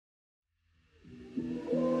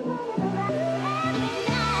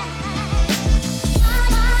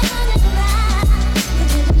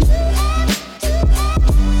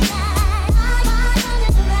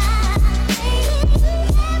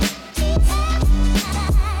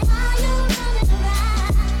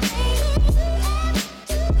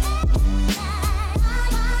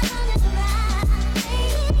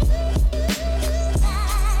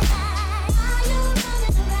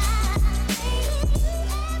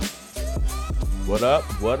What up?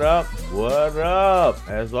 What up? What up?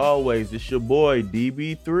 As always, it's your boy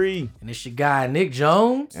DB3. And it's your guy, Nick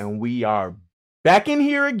Jones. And we are back in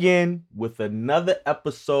here again with another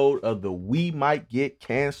episode of the We Might Get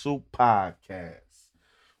Canceled podcast.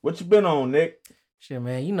 What you been on, Nick? Shit,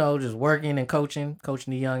 man, just working and coaching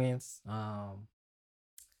the youngins.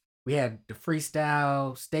 We had the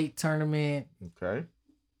freestyle state tournament Okay.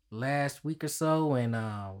 last week or so, and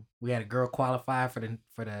we had a girl qualify for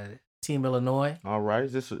the Team Illinois. All right.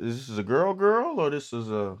 Is this a girl or this is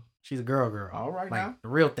a... She's a girl. All right, like now. the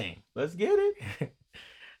real thing. Let's get it.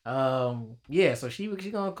 Yeah, so she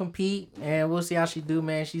gonna compete, and we'll see how she do,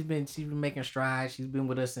 man. She's been making strides. She's been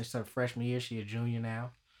with us since her freshman year. She a junior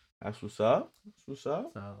now. That's what's up.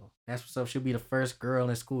 So that's what's up. She'll be the first girl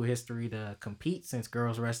in school history to compete since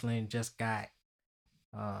girls wrestling just got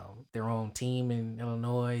their own team in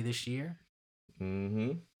Illinois this year.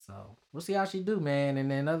 Mm-hmm. So we'll see how she do, man. And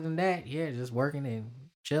then other than that, yeah, just working and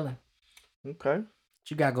chilling. Okay. What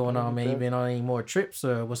you got going on, man? Okay. You been on any more trips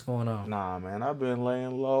or what's going on? Nah, man, I've been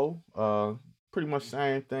laying low. Pretty much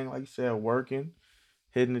same thing, like you said, working,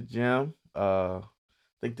 hitting the gym.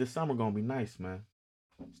 Think this summer gonna be nice, man.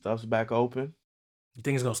 Stuff's back open. You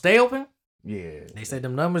think it's gonna stay open? Yeah. They said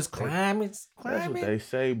them numbers climbing. That's what they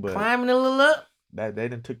say, but climbing a little up. that they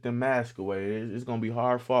done took the mask away. It's gonna be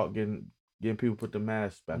hard fought getting people put the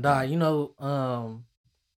mask back. Nah, on.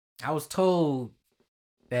 I was told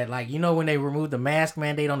that, like, when they removed the mask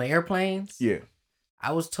mandate on the airplanes. Yeah.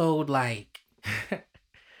 I was told, like,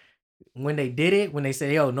 when they did it, when they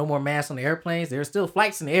said, yo, no more masks on the airplanes, there are still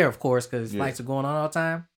flights in the air, of course, because flights are going on all the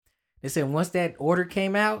time. They said once that order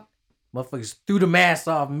came out, motherfuckers threw the mask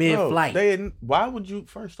off mid-flight. Why would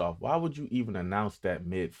you even announce that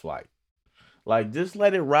mid-flight? Like, just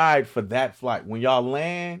let it ride for that flight. When y'all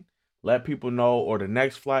land, let people know, or the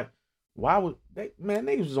next flight. Why would they? Man,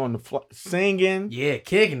 niggas was on the flight singing. Yeah,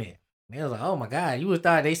 kicking it. They was like, oh my God, you would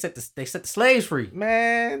thought they set the slaves free.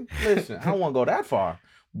 Man, listen, I don't want to go that far,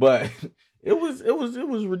 but it was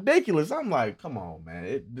ridiculous. I'm like, come on,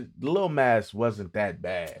 man. The little mask wasn't that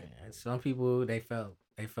bad. Yeah, some people they felt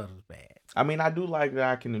it was bad. I mean, I do like that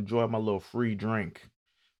I can enjoy my little free drink.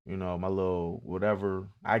 My little whatever.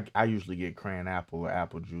 I usually get cran apple or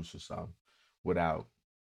apple juice or something without,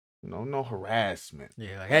 no harassment.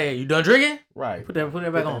 Yeah, like, hey, you done drinking? Right. Put that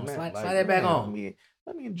back on. Slide that back on.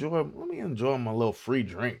 Let me enjoy my little free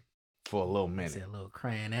drink for a little minute. It's a little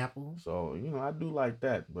cran apple. So, I do like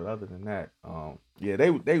that. But other than that, yeah,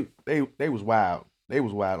 they was wild. They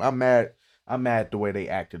was wild. I'm mad the way they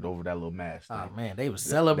acted over that little mask thing. Oh man, they was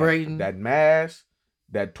celebrating. That mask,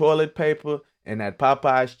 that toilet paper, and that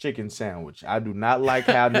Popeye's chicken sandwich. I do not like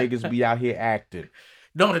how niggas be out here acting.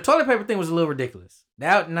 No, the toilet paper thing was a little ridiculous.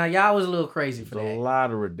 Now y'all was a little crazy for that. A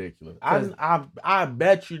lot of ridiculous. I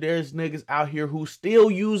bet you there's niggas out here who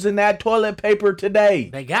still using that toilet paper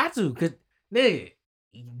today. They got to, cause nigga,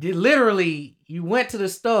 literally, you went to the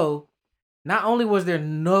store. Not only was there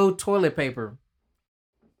no toilet paper,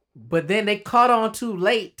 but then they caught on too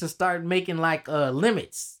late to start making like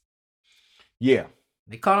limits. Yeah,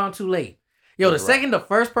 they caught on too late. Yo, the second the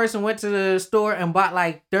first person went to the store and bought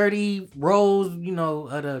like 30 rolls,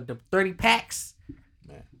 the 30 packs.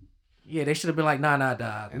 Man. Yeah, they should have been like, nah,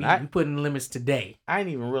 dog. We putting limits today. I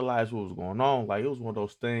didn't even realize what was going on. Like, it was one of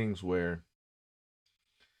those things where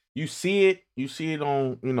you see it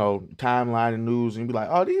on, timeline and news, and you be like,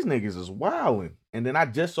 oh, these niggas is wilding. And then I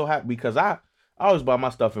just so happen, because I always buy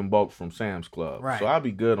my stuff in bulk from Sam's Club. Right. So I'll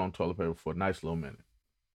be good on toilet paper for a nice little minute.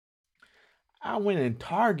 I went in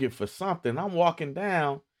Target for something. I'm walking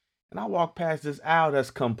down, and I walk past this aisle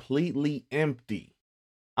that's completely empty.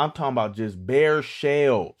 I'm talking about just bare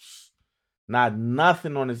shelves. Not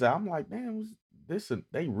nothing on this aisle. I'm like, damn,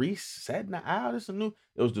 they resetting the aisle? This is new.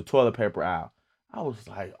 It was the toilet paper aisle. I was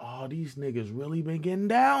like, oh, these niggas really been getting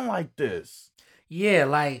down like this. Yeah,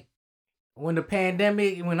 like when the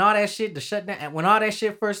pandemic, when all that shit, the shutdown, when all that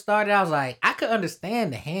shit first started, I was like, I could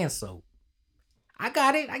understand the hand soap. I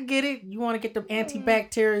got it. I get it. You want to get the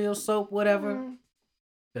antibacterial soap, whatever.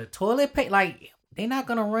 The toilet paper, like, they're not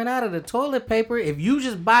going to run out of the toilet paper. If you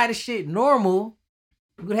just buy the shit normal,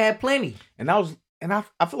 you could have plenty. And I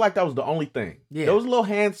feel like that was the only thing. Yeah. There was a little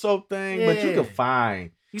hand soap thing, but you could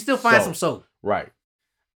find. You still find some soap. Right.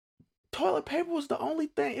 Toilet paper was the only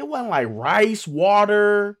thing. It wasn't like rice,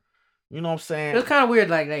 water. You know what I'm saying? It was kind of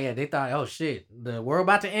weird. Like, they thought, oh shit, the world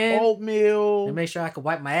about to end. Oatmeal. They make sure I could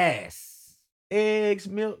wipe my ass. Eggs,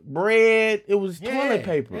 milk, bread. It was toilet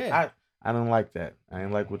paper. Yeah. I didn't like that. I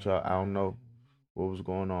didn't like what y'all. I don't know what was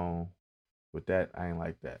going on with that. I ain't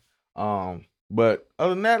like that. But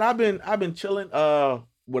other than that, I've been chilling.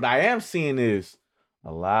 What I am seeing is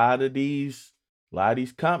a lot of these A lot of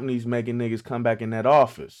these companies making niggas come back in that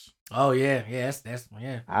office. Oh yeah, that's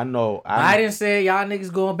yeah. I know. Biden said y'all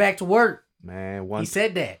niggas going back to work. Man, He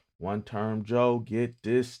said that. One term Joe, get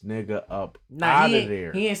this nigga up Nah, out of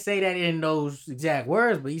there. He didn't say that in those exact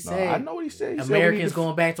words, but he said I know what he said. Americans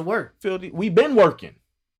going back to work. We've been working.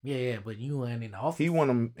 Yeah, but you weren't in the office. He want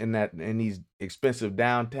them in these expensive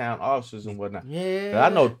downtown offices and whatnot. Yeah, I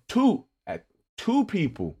know two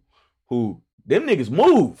people who them niggas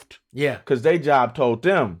moved. Yeah, because their job told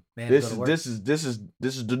them this is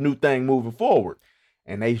the new thing moving forward,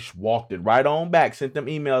 and they walked it right on back. Sent them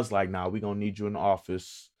emails like, "Nah, we gonna need you in the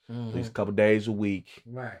office at least a couple days a week."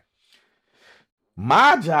 Right.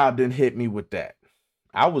 My job didn't hit me with that.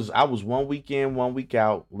 I was 1 week in, 1 week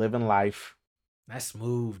out, living life. That's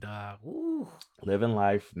smooth, dog. Ooh. Living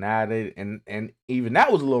life. Now and even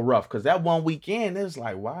that was a little rough because that 1 weekend it was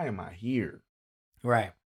like, why am I here?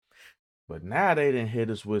 Right. But now they didn't hit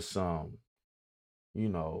us with some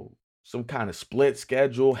kind of split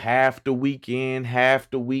schedule, half the weekend, half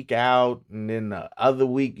the week out, and then the other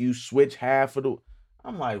week you switch half of the.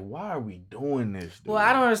 I'm like, why are we doing this? Dude? Well,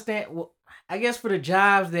 I don't understand. Well, I guess for the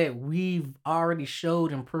jobs that we've already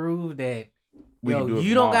showed and proved that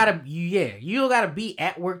you don't gotta be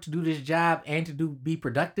at work to do this job and to be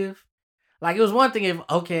productive. Like it was one thing if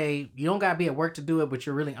you don't gotta be at work to do it, but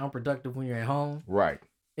you're really unproductive when you're at home. Right.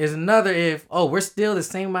 Is another if we're still the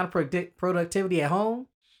same amount of productivity at home.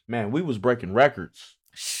 Man, we was breaking records.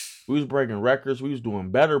 We was doing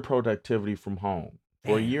better productivity from home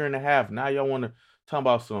for a year and a half. Now y'all want to talk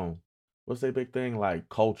about what's that big thing like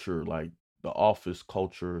culture, like the office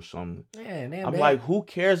culture or something. Yeah, I'm like, who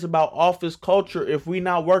cares about office culture if we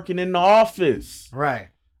not working in the office? Right.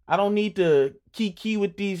 I don't need to kiki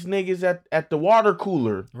with these niggas at the water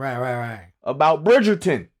cooler. Right. About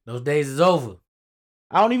Bridgerton. Those days is over.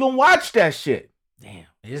 I don't even watch that shit. Damn.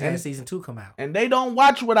 They just had season 2 come out. And they don't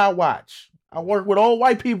watch what I watch. I work with old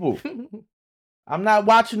white people. I'm not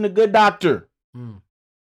watching The Good Doctor.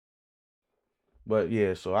 But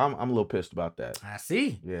yeah, so I'm a little pissed about that. I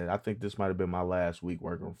see. Yeah, I think this might have been my last week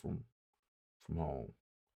working from home.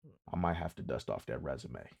 I might have to dust off that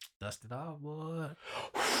resume. Dust it off, boy.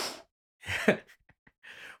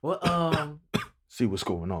 Well, see what's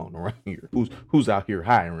going on around here. Who's out here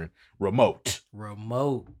hiring remote?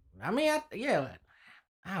 I mean, I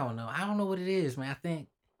don't know. I don't know what it is, man. I think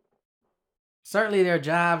certainly there are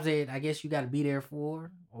jobs that I guess you got to be there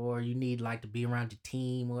for, or you need like to be around your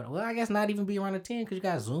team, or I guess not even be around the team because you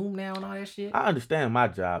got Zoom now and all that shit. I understand my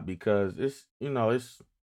job because it's an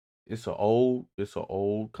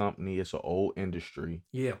old company, it's an old industry.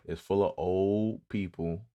 Yeah, it's full of old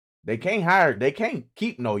people. They can't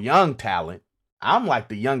keep no young talent. I'm like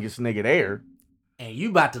the youngest nigga there, and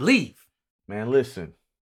you about to leave. Man, listen.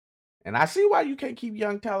 And I see why you can't keep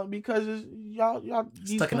young talent because y'all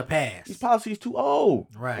stuck in the past. These policies too old.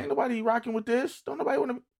 Right. Ain't nobody rocking with this. Don't nobody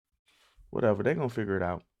want to. Whatever. They gonna figure it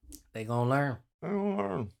out. They gonna learn.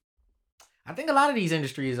 I think a lot of these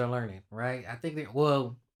industries are learning, right? I think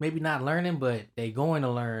maybe not learning, but they going to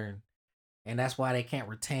learn, and that's why they can't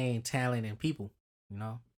retain talent and people.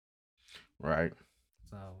 Right.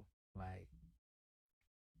 So like,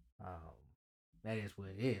 that is what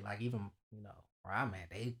it is. Like even where I'm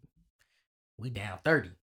at, we down 30.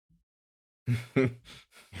 You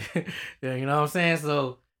know what I'm saying?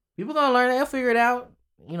 So people gonna learn. They'll figure it out.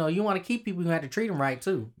 You want to keep people, you have to treat them right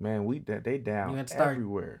too. Man, they down you have to start,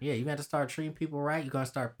 everywhere. Yeah, you got to start treating people right. You're gonna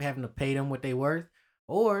start having to pay them what they worth,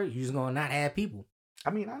 or you're just gonna not have people.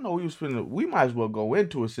 I mean, I know we might as well go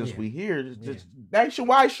into it since we here. Just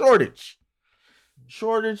nationwide shortage,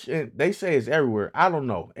 and they say it's everywhere. I don't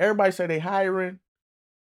know. Everybody say they hiring.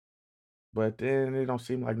 But then it don't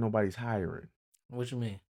seem like nobody's hiring. What you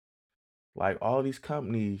mean? Like all these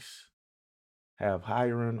companies have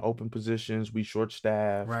hiring, open positions. We short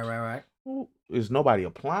staffed. Right. Is nobody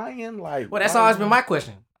applying? Like, well, that's always been my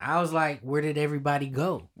question. I was like, where did everybody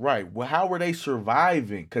go? Right. Well, how were they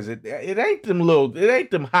surviving? Because it ain't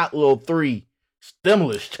them hot little 3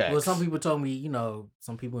 stimulus checks. Well, some people told me,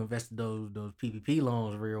 some people invested those PPP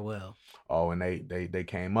loans real well. Oh, and they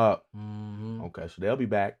came up. Mm-hmm. Okay, so they'll be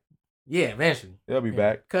back. Yeah, eventually. They'll be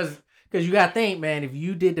back. Because you got to think, man, if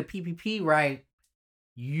you did the PPP right,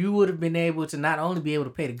 you would have been able to not only be able to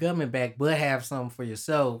pay the government back, but have something for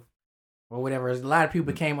yourself or whatever. A lot of people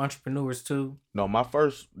became entrepreneurs too. No, my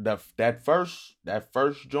that first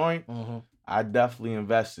joint, I definitely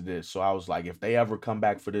invested it. So I was like, if they ever come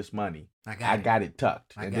back for this money, I got it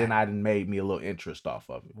tucked. I done made me a little interest off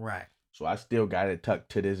of it. Right. So I still got it tucked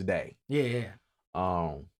to this day. Yeah.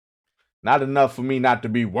 Not enough for me not to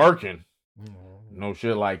be working. No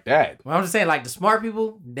shit like that. Well, I'm just saying, like the smart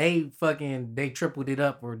people, they tripled it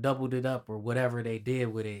up or doubled it up or whatever they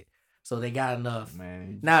did with it, so they got enough.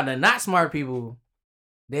 Man. Now the not smart people,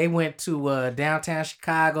 they went to downtown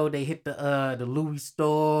Chicago. They hit the Louis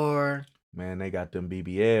store. Man, they got them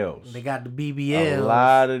BBLs. They got the BBLs. A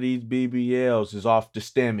lot of these BBLs is off the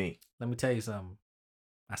STEMI. Let me tell you something.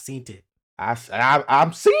 I seen it.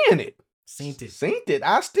 I'm seeing it. Seen it. Seen it.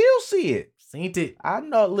 I still see it. Seen it. I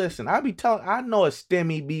know. Listen, I know a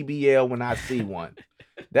STEMI BBL when I see one.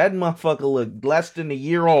 That motherfucker look less than a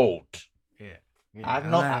year old. Yeah. I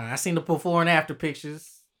know. I seen the before and after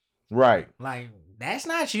pictures. Right. Like, that's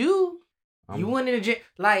not you. You went in the gym.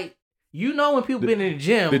 Like, you know when people been in the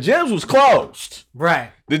gym. The gyms was closed.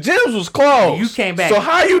 Right. The gyms was closed. And you came back. So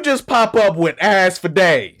how you just pop up with ass for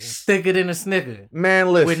days? Thicker than a snicker.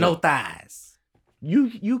 Man, listen. With no thighs.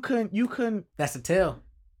 You couldn't. That's the tell.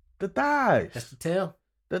 The thighs. That's the tell.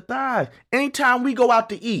 The thighs. Anytime we go out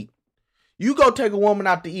to eat, you go take a woman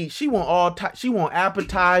out to eat. She want she want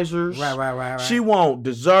appetizers. Right. She want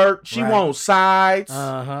dessert. She want sides.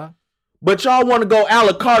 Uh-huh. But y'all want to go a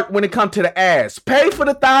la carte when it comes to the ass. Pay for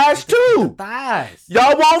the thighs too. Thighs.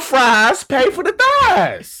 Y'all want fries. Pay for the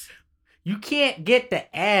thighs. You can't get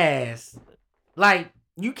the ass. Like,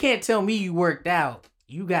 you can't tell me you worked out.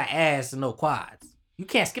 You got ass and no quads. You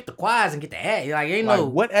can't skip the quads and get the ass. Like, ain't no.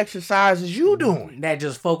 What exercises you doing? That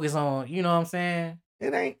just focus on, you know what I'm saying?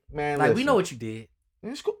 It ain't, man. Like, listen. we know what you did.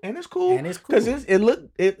 And it's cool. And it's cool. And it's cool. Because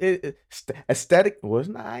it aesthetic. Well, it's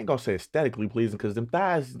not, I ain't gonna say aesthetically pleasing because them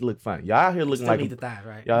thighs look fine. Y'all out here looking Still like need the thighs,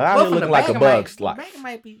 right? y'all out here looking like a bug slice. The back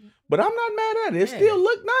might be. But I'm not mad at it. It still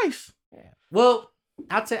look nice. Yeah. Well,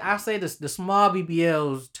 I'll say the small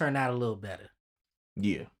BBLs turn out a little better.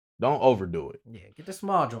 Yeah. Don't overdo it. Yeah, get the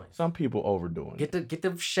small joints. Some people overdoing it. Get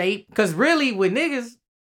the shape. Because really, with niggas,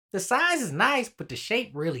 the size is nice, but the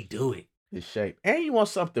shape really do it. The shape. And you want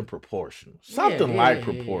something proportional. Something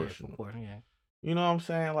proportional. Yeah. You know what I'm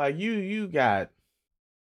saying? Like you got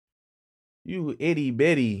you itty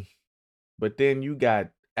bitty, but then you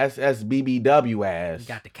got SSBBW ass. You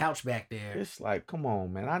got the couch back there. It's like, come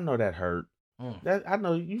on, man. I know that hurt. Mm. That I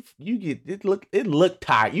know you get it look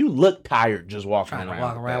tired. You look tired just walking Trying around. to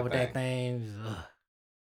walk around with that thing. Ugh.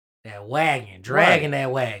 That wagon. Dragging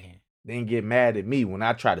that wagon. Then get mad at me when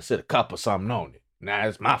I try to sit a cup or something on it. Now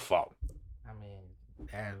it's my fault. I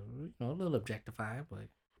mean, a little objectifying,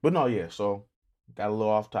 but no, yeah. So got a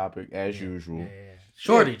little off topic as usual. Yeah.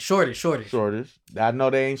 Shortage. I know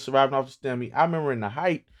they ain't surviving off the STEMI. I remember in the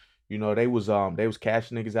height, they was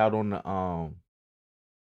cashing niggas out on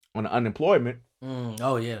the unemployment.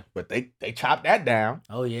 Oh yeah. But they chopped that down.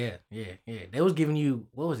 Oh yeah. They was giving you,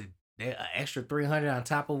 what was it? An extra 300 on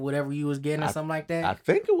top of whatever you was getting or something like that. I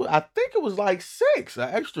think it was like an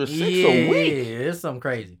extra 6 a week. Yeah, it's something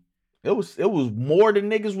crazy. It was more than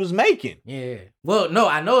niggas was making. Yeah. Well, no,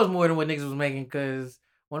 I know it's more than what niggas was making because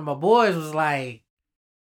one of my boys was like,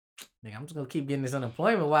 nigga, I'm just gonna keep getting this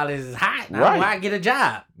unemployment while it's hot. Now why get a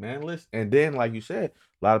job? Man, listen. And then, like you said,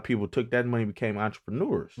 a lot of people took that money and became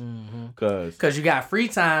entrepreneurs. Because you got free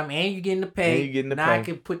time and you getting to pay. Now I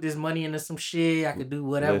can put this money into some shit. I could do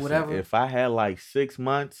whatever. If I had like 6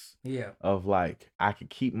 months of like, I could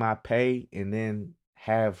keep my pay and then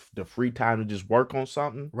have the free time to just work on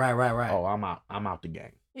something. Right. Oh, I'm out the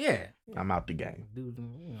game. Yeah. I'm out the game. Dude,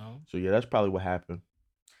 So yeah, that's probably what happened.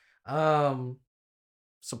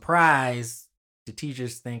 Surprise, the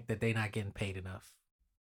teachers think that they not getting paid enough.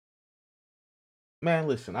 Man,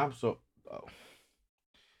 listen, I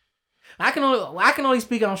can only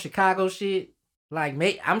speak on Chicago shit.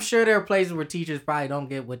 Like, I'm sure there are places where teachers probably don't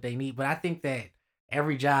get what they need, but I think that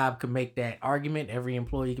every job could make that argument. Every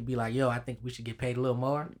employee could be like, yo, I think we should get paid a little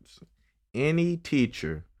more. Any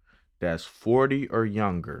teacher that's 40 or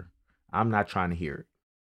younger, I'm not trying to hear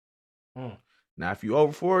it. Now, if you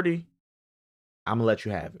over 40, I'm gonna let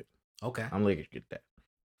you have it. Okay. I'm gonna let you get that.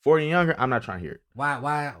 40 and younger, I'm not trying to hear it.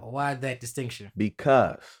 Why that distinction?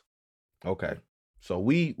 Because, okay, so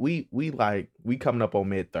we coming up on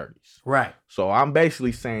mid-30s. Right. So I'm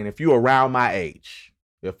basically saying if you around my age,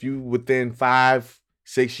 if you within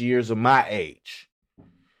 5-6 years of my age,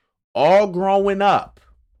 all growing up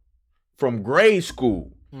from grade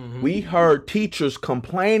school, we heard teachers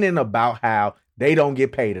complaining about how they don't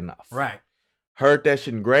get paid enough. Right. Heard that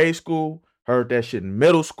shit in grade school, heard that shit in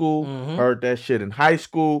middle school, heard that shit in high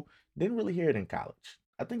school. Didn't really hear it in college.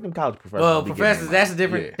 I think them college professors. Well, professors, that's a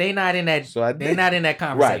different. Yeah. They not in that. So they not in that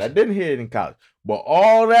conversation. Right. I didn't hear it in college, but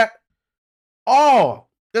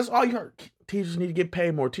that's all you heard. Teachers need to get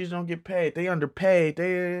paid more. Teachers don't get paid. They underpaid.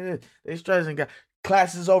 They stressing. Got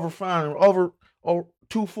classes overfunded, over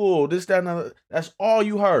too full. This, that, and other. That's all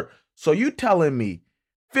you heard. So you telling me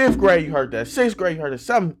 5th grade you heard that, 6th grade you heard that,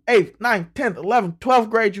 7th, 8th, 9th, 10th, 11th, 12th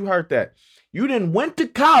grade you heard that. You then went to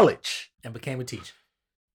college. And became a teacher.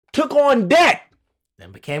 Took on debt.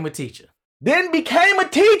 Then became a teacher. Then became a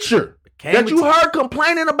teacher. That you heard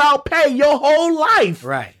complaining about pay your whole life.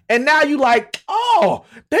 Right. And now you like, oh,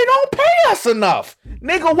 they don't pay us enough.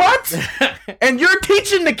 Nigga, what? And you're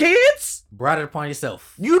teaching the kids? Brought it upon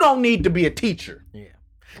yourself. You don't need to be a teacher. Yeah.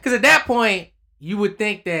 Because at that point, you would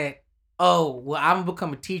think that, oh, well, I'm going to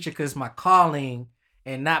become a teacher because it's my calling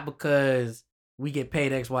and not because we get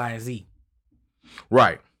paid X, Y, and Z.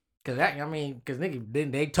 Right. Because,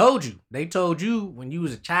 nigga, they told you. They told you when you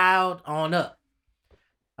was a child on up.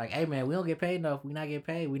 Like, hey, man, we don't get paid enough. We not getting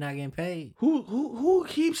paid. We not getting paid. Who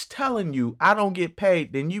keeps telling you I don't get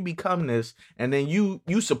paid? Then you become this, and then you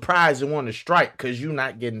surprised and want to strike because you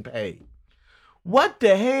not getting paid. What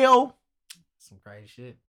the hell? Some crazy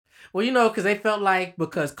shit. Well, because they felt like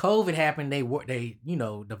because COVID happened, they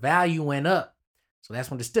the value went up. So that's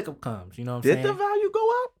when the stick up comes. You know what I'm saying? Did the value go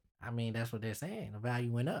up? I mean, that's what they're saying. The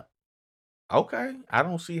value went up. Okay. I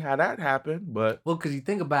don't see how that happened, but. Well, because you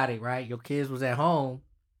think about it, right? Your kids was at home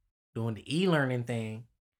doing the e-learning thing,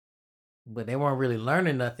 but they weren't really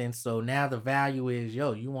learning nothing. So now the value is,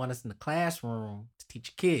 you want us in the classroom to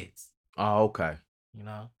teach your kids. Oh, okay.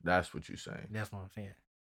 That's what you're saying. That's what I'm saying.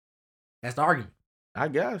 That's the argument. I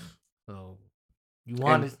guess. So you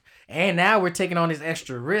want us, and now we're taking on this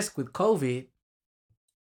extra risk with COVID.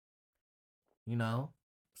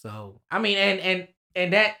 So I mean,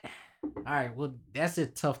 and that. All right, well, that's a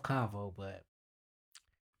tough convo, but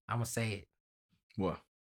I'm gonna say it. What?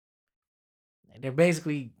 They're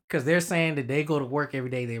basically because they're saying that they go to work every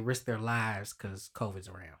day, they risk their lives because COVID's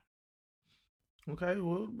around. Okay,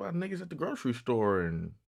 well, about niggas at the grocery store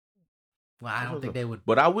and. Well, I don't think they would.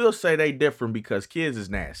 But I will say they different because kids is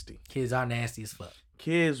nasty. Kids are nasty as fuck.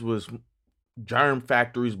 Kids was germ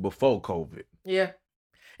factories before COVID. Yeah,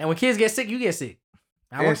 and when kids get sick, you get sick.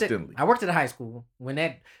 Instantly. I worked at a high school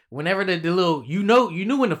whenever the little you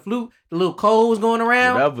knew when the little cold was going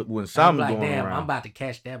around. When something going damn, around, I'm about to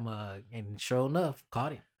catch that mug, and sure enough,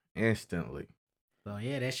 caught it instantly. So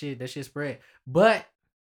yeah, that shit spread. But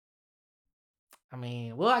I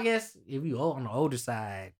mean, well, I guess if you on the older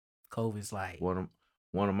side, COVID's like one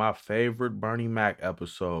of my favorite Bernie Mac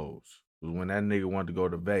episodes was when that nigga wanted to go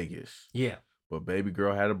to Vegas. Yeah, but baby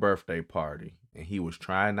girl had a birthday party, and he was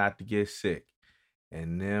trying not to get sick.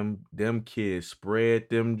 And them kids spread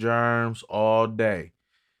them germs all day.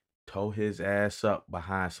 Tore his ass up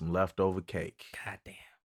behind some leftover cake. Goddamn.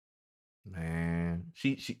 Man.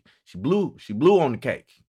 She blew on the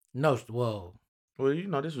cake. No, whoa. Well,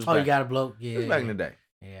 this was you gotta blow. Yeah. This was back in the day.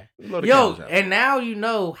 Yeah. And now you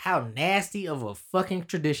know how nasty of a fucking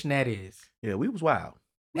tradition that is. Yeah, we was wild.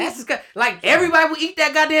 That's just like everybody would eat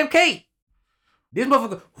that goddamn cake. This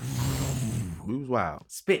motherfucker. We was wild.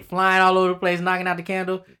 Spit flying all over the place, knocking out the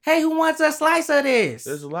candle. Hey, who wants a slice of this?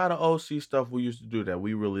 There's a lot of OC stuff we used to do that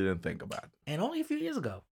we really didn't think about. And only a few years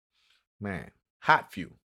ago. Man, hot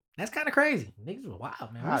few. That's kind of crazy. Niggas were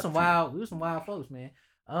wild, man. We were some wild folks, man.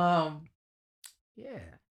 Yeah.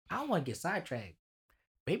 I don't want to get sidetracked.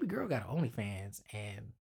 Baby girl got OnlyFans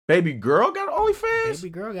and Baby girl got OnlyFans? Baby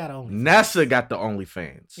girl got OnlyFans. Nessa got the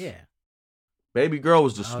OnlyFans. Yeah. Baby girl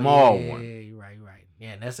was the small one. Yeah, you're right.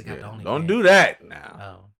 Yeah, Nessa got the OnlyFans. Don't do that now.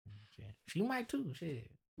 Oh, shit. She might too. Shit.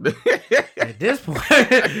 At this point,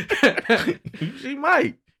 she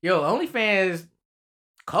might. Yo, OnlyFans,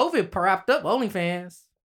 COVID propped up OnlyFans.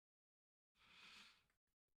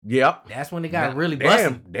 Yep. That's when they got really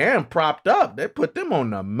busting. Damn propped up. They put them on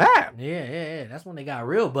the map. Yeah. That's when they got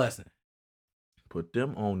real busting. Put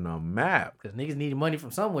them on the map. Because niggas needed money from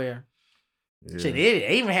somewhere. Yeah. Shit,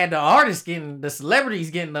 they even had the celebrities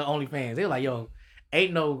getting the OnlyFans. They were like, yo,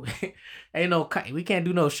 ain't no, we can't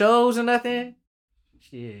do no shows or nothing.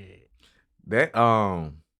 Shit.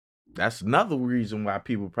 That's another reason why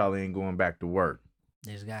people probably ain't going back to work.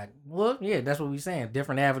 That's what we saying.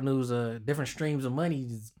 Different avenues, different streams of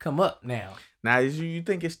money come up now. Now, you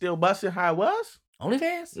think it's still busting how it was?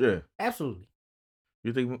 OnlyFans? Yeah. Absolutely.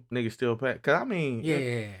 You think niggas still pay? Because, I mean...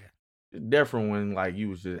 Yeah. It's different when, like, you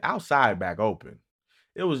was just outside back open.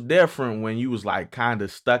 It was different when you was, like, kind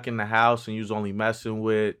of stuck in the house and you was only messing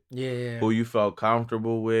with who you felt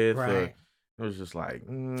comfortable with. Right. It was just like...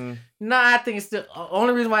 No, I think it's still...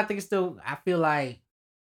 Only reason why I think it's still... I feel like...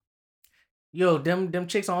 Yo, them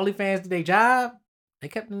chicks on OnlyFans did their job. They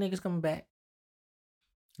kept the niggas coming back.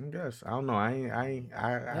 I guess. I don't know. I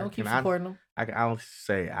don't keep supporting them. I can honestly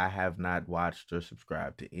say I have not watched or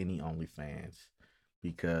subscribed to any OnlyFans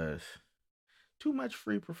because too much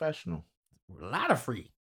free professional. A lot of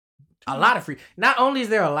free. A lot of free. Not only is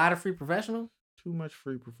there a lot of free professional, Too much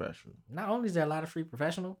free professional. not only is there a lot of free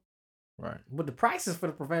professional, Right. but the prices for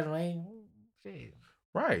the professional ain't shit.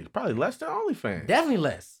 Right. Probably less than OnlyFans. Definitely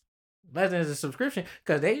less. Less than the subscription.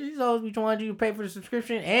 Because these always be wanting you to pay for the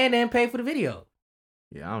subscription and then pay for the video.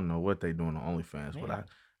 Yeah, I don't know what they doing on OnlyFans, Yeah. but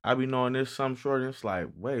I be knowing this some short. It's like,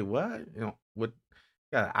 wait, what? You know, with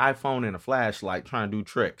got an iPhone and a flashlight trying to do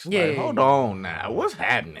tricks. Yeah, Like, yeah, hold yeah. on now, what's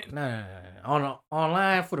happening? No.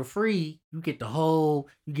 Online for the free, you get the whole,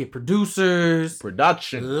 you get producers,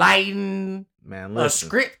 Production, lighting, man. a Listen,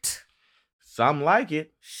 script. some like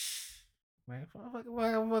it. Man, fuck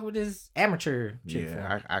with this amateur shit for?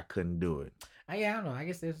 Yeah, I couldn't do it. Yeah, I don't know. I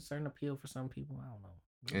guess there's a certain appeal for some people. I don't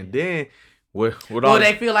know. And Yeah. then with Well, all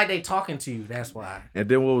they feel like they talking to you. That's why. and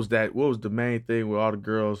then what was that? What was the main thing where all the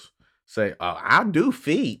girls say, "Oh, I do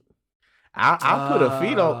feet. I'll put a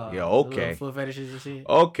feet on." Yeah, the okay. little foot fetishes and shit.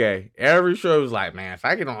 Okay. Every show was like, man, if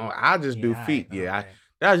I get on, I'll just do alright, feet. Yeah, okay.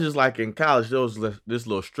 that was just like in college. There was this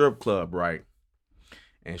little strip club, right?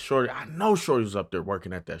 And Shorty, I know Shorty was up there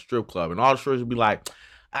working at that strip club, and all the Shorties would be like,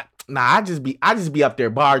 I just be up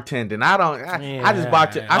there bartending. I just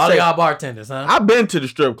bartend. All I say, y'all bartenders, huh? I've been to the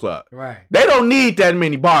strip club. Right. They don't need that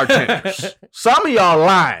many bartenders. Some of y'all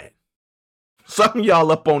lying. Some of y'all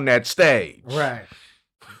up on that stage. Right.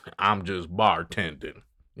 I'm just bartending.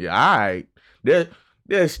 Yeah, all right.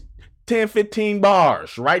 There's 10, 15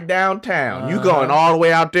 bars right downtown. You going all the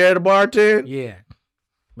way out there to bartend? Yeah.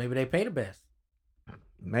 Maybe they pay the best.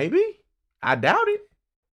 Maybe. I doubt it.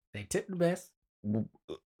 They tip the best.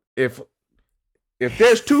 If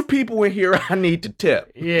there's two people in here, I need to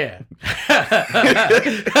tip. Yeah.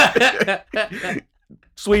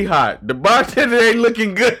 Sweetheart, the bartender ain't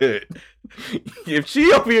looking good. If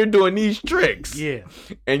she over here doing these tricks, Yeah.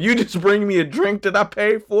 and you just bring me a drink that I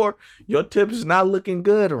paid for, your tip is not looking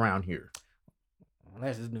good around here.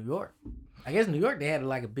 Unless it's New York. I guess New York, they had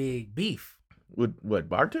like a big beef. With what,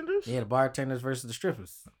 bartenders? Yeah, the bartenders versus the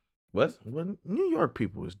strippers. What? New York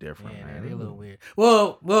people is different, Yeah, man. they're a little weird.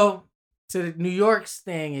 Well, to the New York's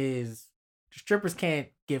thing is strippers can't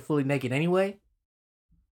get fully naked anyway.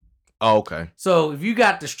 Oh, okay. So if you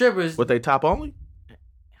got the strippers, But they top only?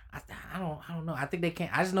 I don't know. I think they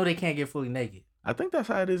can't. I just know they can't get fully naked. I think that's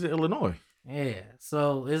how it is in Illinois. Yeah.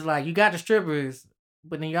 So it's like you got the strippers,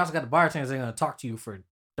 but then you also got the bartenders that are gonna talk to you for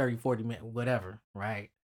 30, 40 minutes, whatever, right?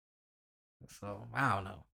 So I don't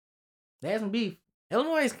know. There's some beef. Is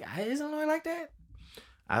Illinois like that?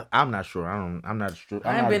 I'm not sure. I'm not a strip.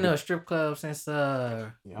 I ain't been to a strip club since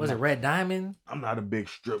I'm was it not- Red Diamond? I'm not a big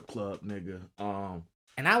strip club nigga.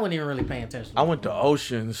 And I wasn't even really paying attention. I went to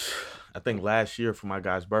Oceans, I think last year for my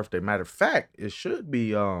guy's birthday. Matter of fact, it should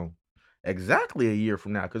be exactly a year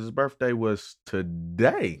from now because his birthday was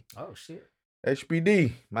today. Oh shit.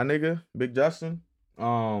 HBD, my nigga, Big Justin.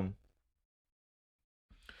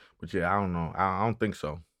 But yeah, I don't know. I don't think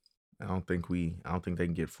so. I don't think they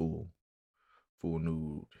can get full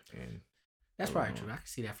nude. And That's probably true. I can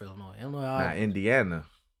see that for Illinois. now Indiana,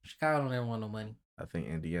 Chicago don't ever want no money. I think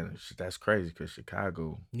Indiana. That's crazy because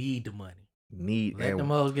Chicago Need the money. need Let and them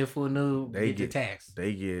hoes get full nude. they Get your get- tax.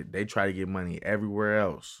 they try to get money everywhere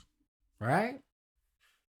else. Right?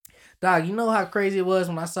 Dog, you know how crazy it was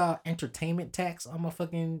when I saw entertainment tax on my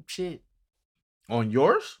fucking shit? On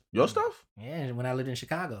your stuff? Yeah, when I lived in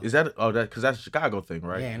Chicago. Is that because that's a Chicago thing,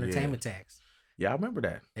 right? Yeah, entertainment tax. Yeah, I remember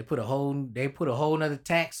that. They put a whole nother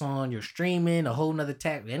tax on your streaming, a whole nother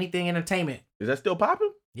tax, anything entertainment. Is that still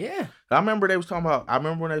popping? Yeah. I remember they was talking about. I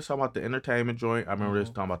remember when they was talking about the entertainment joint. I remember they was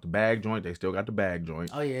Mhm. talking about the bag joint. They still got the bag joint.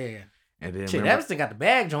 Oh yeah. And then Shit, remember, Everson got the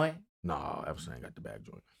bag joint. no, Everson ain't got the bag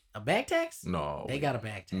joint. A bag tax? No, They got a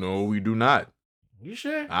bag tax. No, we do not. You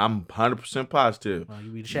sure? I'm 100% positive. Oh,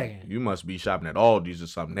 you be checking. You must be shopping at Aldi's or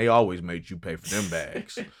something. They always made you pay for them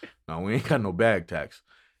bags. No, we ain't got no bag tax.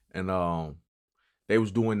 And they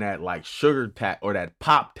was doing that like sugar tax or that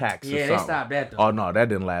pop tax. Yeah, or they something. stopped that though. Oh no, that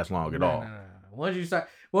didn't last long at all. No. Once you start,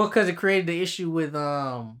 well, because it created the issue with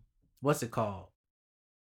what's it called?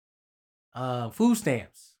 Food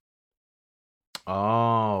stamps.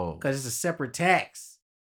 Oh, Because it's a separate tax.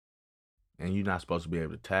 and you're not supposed to be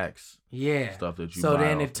able to tax Yeah. stuff that you. So buy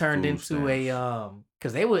then off it the turned food into stamps.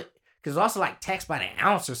 because it's also like taxed by the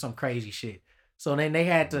ounce or some crazy shit. So then they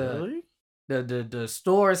had to Really? the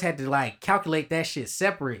stores had to like calculate that shit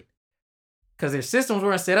separate. Because their systems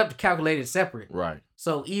weren't set up to calculate it separate. Right.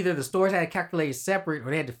 So either the stores had to calculate it separate or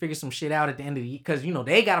they had to figure some shit out at the end of the year. Because,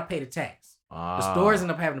 they got to pay the tax. The stores end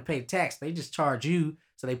up having to pay the tax. They just charge you.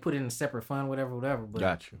 So they put it in a separate fund, whatever. But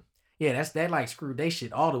Got you. yeah, that like screwed they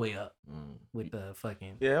shit all the way up Mm. with the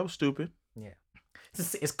fucking. Yeah, that was stupid.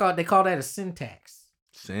 They call that a sin tax.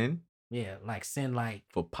 Sin. Yeah, like send like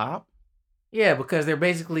For pop? yeah, because they're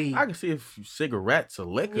basically I can see if cigarettes or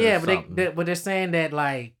liquor yeah, or but something. but they're saying that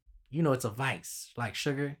like it's a vice, like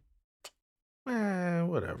sugar. Man,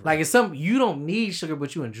 whatever. Like it's something you don't need sugar,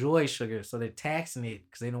 but you enjoy sugar, so they're taxing it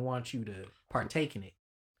because they don't want you to partake in it.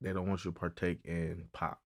 They don't want you to partake in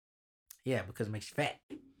pop. Yeah, because it makes you fat.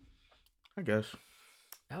 I guess.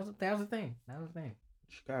 That was the thing. That was the thing.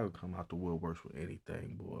 Chicago come out the woodworks with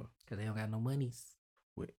anything, boy. Because they don't got no monies.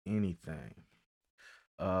 With anything.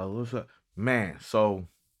 What's up? Man, so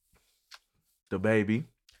the baby.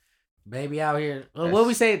 Baby out here. What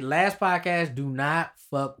we say last podcast, do not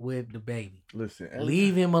fuck with the baby. Listen.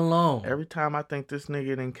 Leave him alone. Every time I think this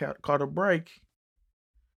nigga done caught a break,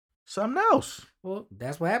 something else. Well,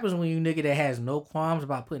 that's what happens when you nigga that has no qualms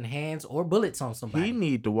about putting hands or bullets on somebody. He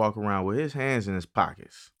need to walk around with his hands in his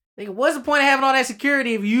pockets. Nigga, what's the point of having all that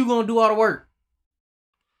security if you gonna do all the work?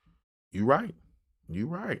 You right. You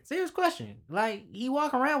right. Serious question. Like, he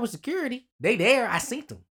walking around with security. They there. I seen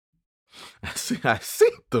them. I see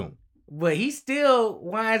them. But he still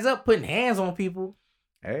winds up putting hands on people.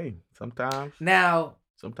 Hey, sometimes. Now.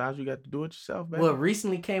 Sometimes you got to do it yourself, baby. What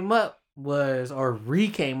recently came up was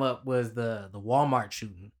the Walmart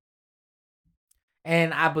shooting.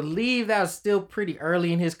 And I believe that was still pretty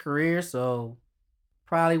early in his career, so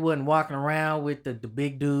probably wasn't walking around with the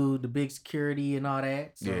big dude, the big security and all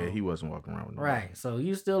that. So, yeah, he wasn't walking around with nobody. Right. So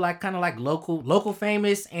you still like kind of like local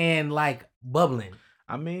famous and like bubbling.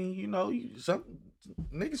 I mean, some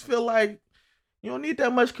niggas feel like you don't need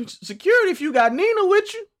that much security if you got Nina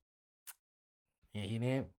with you. Yeah, he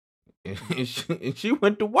did. And she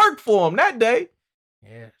went to work for him that day.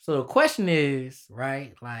 Yeah. So the question is,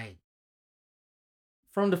 right, like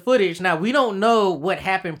from the footage, now we don't know what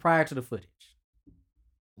happened prior to the footage.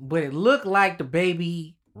 But it looked like the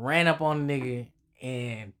baby ran up on the nigga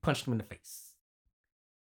and punched him in the face.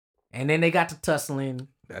 And then they got to tussling.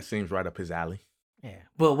 That seems right up his alley. Yeah.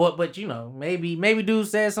 But maybe dude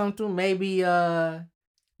said something to him. Maybe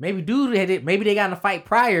dude had it. Maybe they got in a fight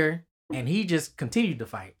prior and he just continued to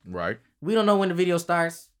fight. Right. We don't know when the video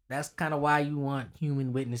starts. That's kind of why you want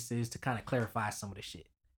human witnesses to kind of clarify some of the shit.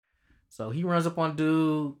 So he runs up on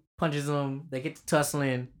dude, punches him. They get to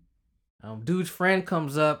tussling. Dude's friend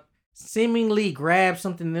comes up, seemingly grabs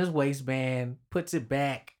something in his waistband, puts it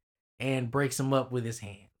back, and breaks him up with his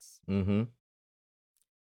hands. Mm-hmm.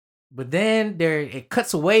 But then it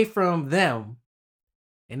cuts away from them.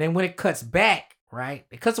 And then when it cuts back, right?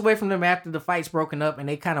 It cuts away from them after the fight's broken up and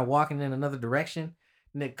they kind of walking in another direction.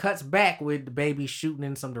 And it cuts back with the baby shooting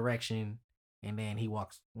in some direction. And then he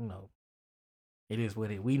walks, it is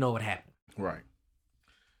what it. We know what happened. Right.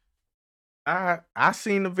 I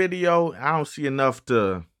seen the video. I don't see enough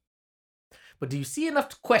to. But do you see enough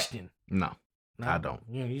to question? No, I don't.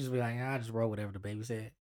 You just be like, I just wrote whatever the baby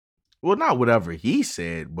said. Well, not whatever he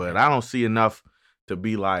said, but I don't see enough to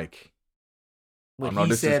be like. What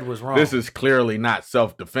he said was wrong. This is clearly not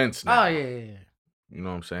self-defense now. Oh, yeah. You know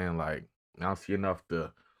what I'm saying? Like, I don't see enough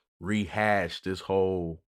to rehash this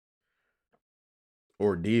whole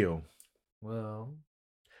ordeal. Well,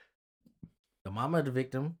 the mama of the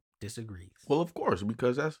victim disagrees. Well, of course,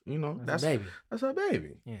 because that's baby. That's her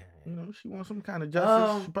baby. Yeah. She wants some kind of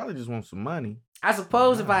justice. She probably just wants some money. I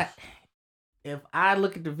suppose if I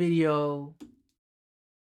look at the video,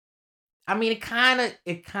 I mean it kind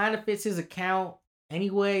of fits his account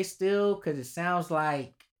anyway still, because it sounds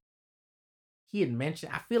like he had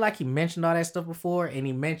mentioned, I feel like he mentioned all that stuff before, and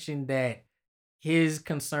he mentioned that his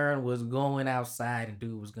concern was going outside and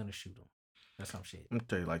dude was gonna shoot him. Some shit. I'm gonna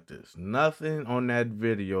tell you like this. Nothing on that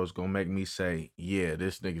video is gonna make me say, yeah,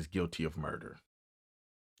 this nigga's guilty of murder.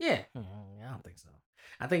 Yeah. I don't think so.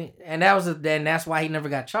 I think, and that's why he never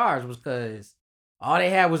got charged, was because all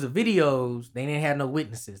they had was the videos. They didn't have no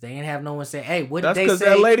witnesses. They didn't have no one say, hey, what did they say? That's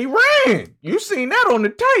because that lady ran. You seen that on the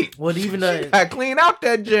tape. Well, even she got clean out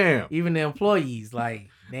that jam. Even the employees, like,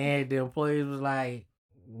 the employees was like,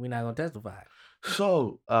 we're not gonna testify.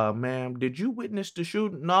 So, ma'am, did you witness the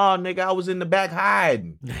shooting? Nah, nigga, I was in the back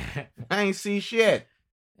hiding. I ain't see shit.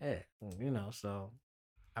 Yeah, so,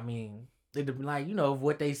 I mean,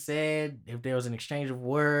 what they said, if there was an exchange of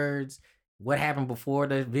words, what happened before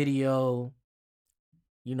the video,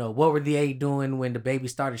 what were they doing when the baby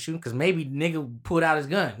started shooting? Because maybe nigga pulled out his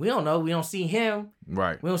gun. We don't know. We don't see him.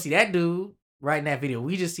 Right. We don't see that dude right in that video.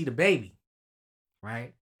 We just see the baby.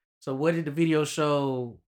 Right? So what did the video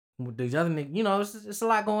show? These other niggas, it's a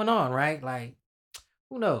lot going on, right? Like,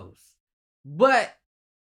 who knows? But,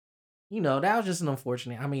 that was just an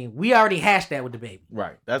unfortunate. I mean, we already hashed that with the baby.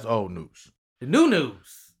 Right. That's old news. The new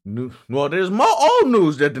news. Well, there's more old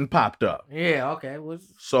news that done popped up. Yeah, okay.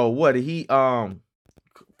 So what, he,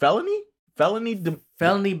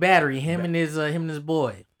 felony battery. Him and his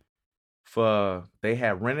boy. They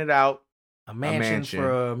had rented out a mansion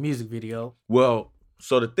for a music video. Well,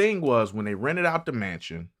 so the thing was, when they rented out the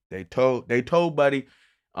mansion, they told Buddy,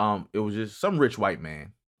 it was just some rich white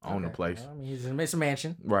man owned the place. Well, I mean, it's a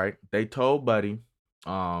mansion, right? They told Buddy,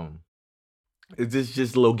 it's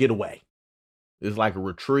just a little getaway. It's like a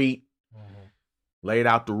retreat. Laid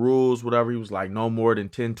out the rules, whatever. He was like, no more than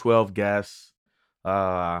 10, 12 guests.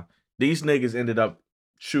 These niggas ended up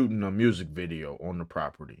shooting a music video on the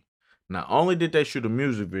property. Not only did they shoot a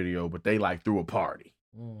music video, but they like threw a party.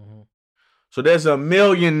 So there's a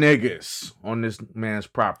million niggas on this man's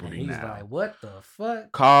property and he's now. Like, what the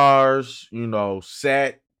fuck? Cars,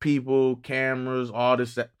 set, people, cameras, all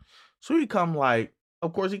this. So he come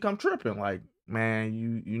of course he come tripping. Like,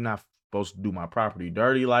 man, you not supposed to do my property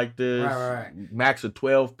dirty like this. Right. Max of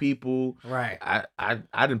 12 people. Right.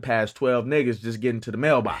 I didn't pass 12 niggas just getting to the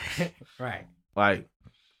mailbox. Right. Like,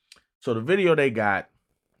 so the video they got,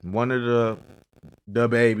 one of the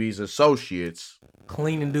baby's associates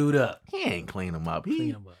cleaning dude up. He ain't clean him up.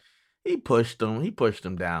 He pushed him. He pushed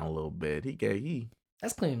him down a little bit.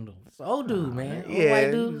 That's clean dude. It's an old dude, man.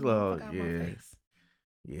 Yeah, old white dude.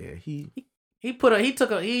 Yeah. He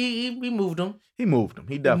moved him. He moved him.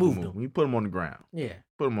 He definitely moved him. He put him on the ground. Yeah.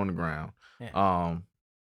 Put him on the ground. Yeah.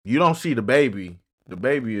 You don't see the baby. The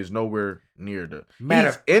baby is nowhere near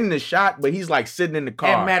he's in the shot, but he's like sitting in the car.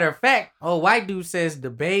 And matter of fact, old white dude says the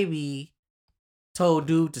baby told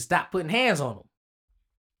dude to stop putting hands on him.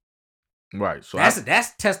 Right. So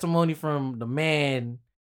that's testimony from the man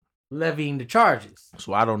levying the charges.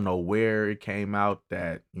 So I don't know where it came out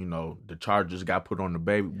that, the charges got put on the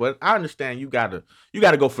baby, but I understand you gotta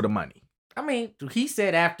go for the money. I mean, he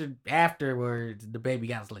said afterwards the baby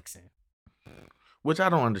got his licks in. Which I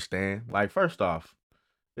don't understand. Like, first off,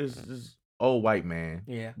 this old white man.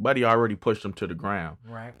 Yeah. Buddy already pushed him to the ground.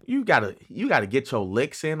 Right. You gotta get your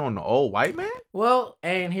licks in on the old white man? Well,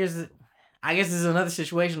 and I guess this is another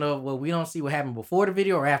situation of, we don't see what happened before the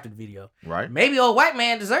video or after the video. Right. Maybe old white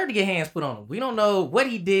man deserved to get hands put on him. We don't know what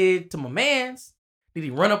he did to my mans. Did he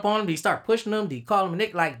run up on him? Did he start pushing him? Did he call him a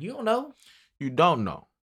nick? Like, you don't know. You don't know.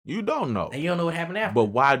 And you don't know what happened after. But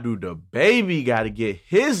why do the baby got to get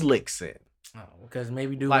his licks in? Oh, because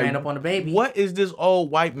maybe dude ran up on the baby. What is this old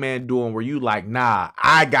white man doing where you like, nah,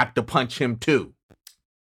 I got to punch him too? That's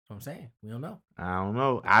what I'm saying. We don't know. I don't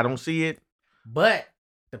know. I don't see it. But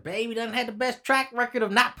the baby doesn't have the best track record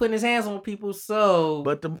of not putting his hands on people, so...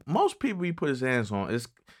 But the most people he put his hands on, it's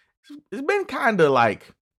been kind of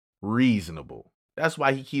like reasonable. That's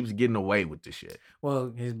why he keeps getting away with the shit.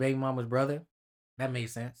 Well, his baby mama's brother. That made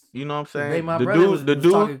sense. You know what I'm saying? Baby mama's brother was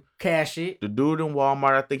talking cash shit. The dude in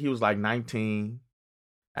Walmart, I think he was like 19.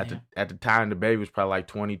 At the time, the baby was probably like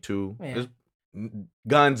 22. Yeah. There's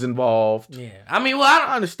guns involved. Yeah. I mean, well, I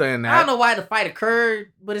don't understand that. I don't know why the fight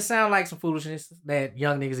occurred, but it sounded like some foolishness that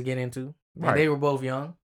young niggas get into. Right. They were both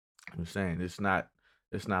young. I'm saying it's not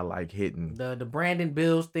like hitting. The Brandon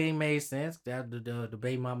Bills thing made sense. The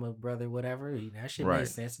baby mama brother, whatever. That shit made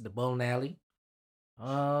sense. The bowling alley.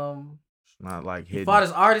 It's not like hitting. He fought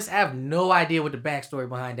as artist. I have no idea what the backstory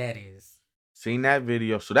behind that is. Seen that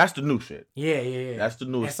video. So that's the new shit. Yeah. That's the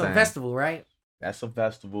newest thing. That's a festival, right? That's a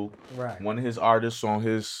festival. Right. One of his artists on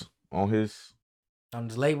his label. On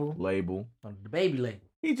the baby label.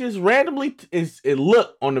 He just randomly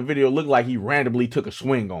on the video looked like he randomly took a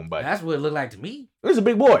swing on Buddy. That's what it looked like to me. It's a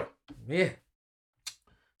big boy. Yeah.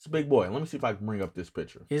 It's a big boy. Let me see if I can bring up this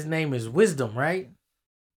picture. His name is Wisdom, right?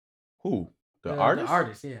 Who? The artist? The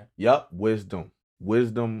artist, yeah. Yup, Wisdom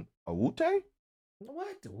Awute?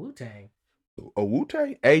 What? The Wu-Tang?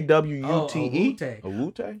 Awute? A-W-U-T-E?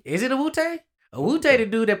 Awute? Is it Awute? Awute the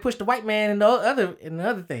dude that pushed the white man in the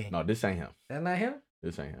other thing. No, this ain't him. That's not him?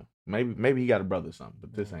 This ain't him. Maybe he got a brother or something,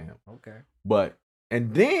 but this ain't him. Okay. But,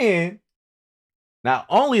 and then, not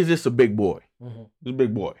only is this a big boy, it's a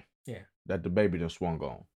big boy. Yeah. That the baby done swung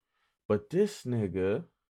on. But this nigga,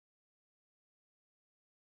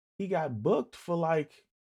 he got booked for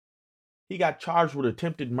he got charged with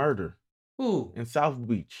attempted murder. Who? In South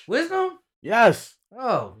Beach. Wisdom? Yes.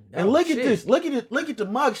 Oh. And look at this. Look at it. Look at the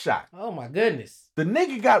mugshot. Oh my goodness. The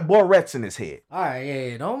nigga got barrettes in his head. All right,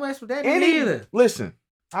 yeah. Don't mess with that either. Listen.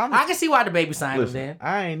 I can see why the baby signed him then.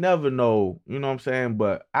 I ain't never know, you know what I'm saying?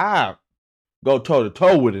 But I go toe to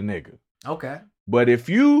toe with a nigga. Okay. But if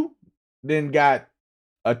you then got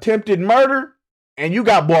attempted murder and you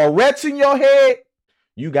got barrettes in your head,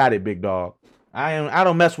 you got it, big dog. I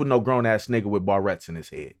don't mess with no grown ass nigga with barrettes in his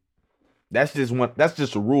head. That's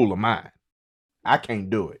just a rule of mine. I can't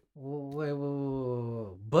do it.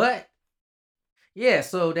 Wait. But yeah,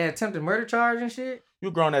 so that attempted murder charge and shit. You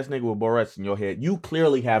a grown ass nigga with barrettes in your head. You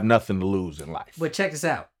clearly have nothing to lose in life. But check this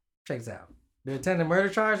out. The attempted murder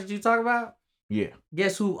charge that you talk about? Yeah.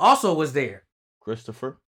 Guess who also was there?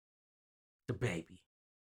 Christopher. The baby.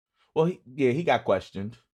 Well, he got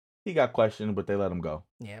questioned. He got questioned, but they let him go.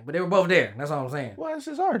 Yeah, but they were both there. That's all I'm saying. Well, it's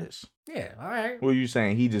his artist. Yeah, all right. What are you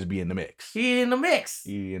saying? He just be in the mix. He in the mix.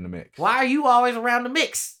 He in the mix. Why are you always around the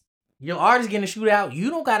mix? Your artist getting a shootout. You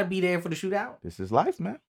don't got to be there for the shootout. This is life,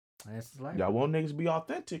 man. This is life. Y'all want niggas to be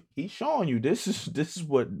authentic. He's showing you this is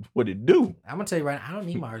what it do. I'm gonna tell you right now, I don't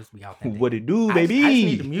need my artist to be authentic. What it do, baby? I just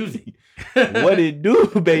need the music. What it do,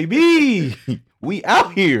 baby? We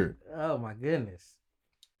out here. Oh my goodness.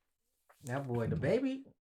 That boy, the baby.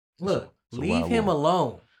 Look, It's a leave wild him boy.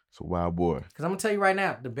 alone. It's a wild boy. Because I'm gonna tell you right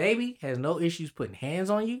now, the baby has no issues putting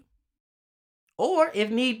hands on you, or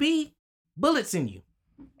if need be, bullets in you.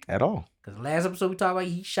 At all. Because last episode we talked about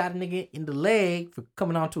he shot a nigga in the leg for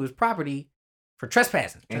coming onto his property for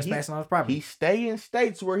trespassing. And Trespassing on his property. He stay in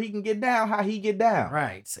states where he can get down how he get down.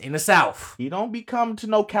 Right. In the South. He don't be coming to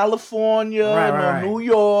no California, Right. New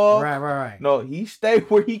York. Right. No, he stay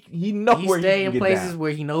where he know He where stay he in can get places down.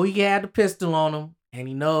 where he know he had the pistol on him, and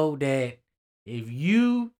he know that if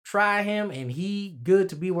you try him and he good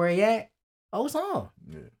to be where he at, oh, it's on.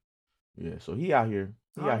 Yeah. So he out here.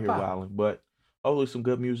 He out here wilding. But hopefully some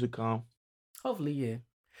good music come. Hopefully, yeah.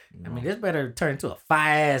 You I know. mean, this better turn into a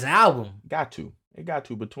fire-ass album. Got to. It got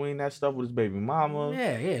to. Between that stuff with his baby mama.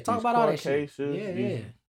 Yeah. Talk these about all court that shit. cases, Yeah. these-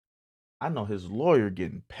 I know his lawyer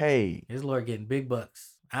getting paid. His lawyer getting big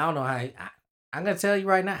bucks. I don't know how. I'm gonna tell you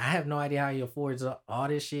right now. I have no idea how he affords all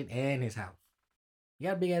this shit and his house. He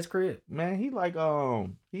got a big ass crib. Man, he like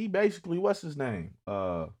he basically what's his name?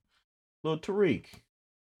 Lil Tariq.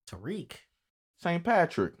 Tariq. St.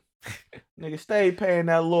 Patrick. Nigga stay paying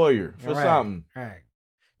that lawyer for something. Right.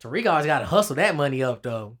 Tariq always got to hustle that money up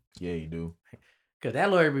though. Yeah, you do. Cause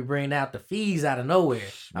that lawyer be bringing out the fees out of nowhere.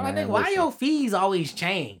 I'm like, Man, nigga, why listen. your fees always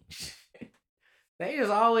change? They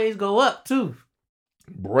just always go up too.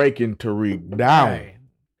 Breaking Tariq down. Right.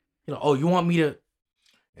 You know, oh, you want me to?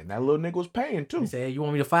 And that little nigga was paying He too. said, you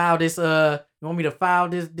want me to file this? You want me to file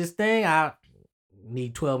this thing? I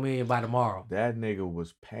need 12 million by tomorrow. That nigga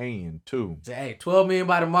was paying too. Say, hey, 12 million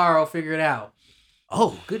by tomorrow. Figure it out.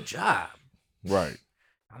 Oh, good job. Right.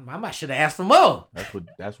 I might should have asked for more.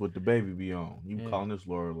 That's what the baby be on. You Yeah. calling this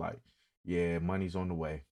lawyer like, yeah, money's on the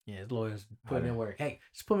way. Yeah, his lawyer's putting in done- work. Hey,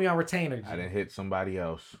 just put me on retainer. I didn't hit somebody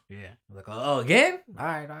else. Yeah. I'm like, oh, again? All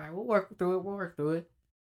right. We'll work through it.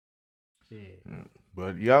 Shit.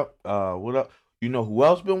 But yep. What up? You know who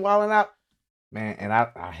else been wilding out? Man, and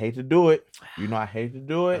I hate to do it. You know I hate to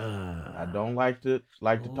do it. I don't like to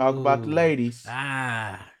talk about the Ooh. ladies.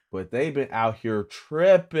 But they've been out here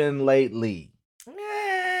tripping lately.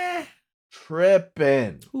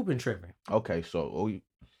 Tripping. Who been tripping? Okay, so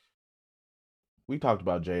we talked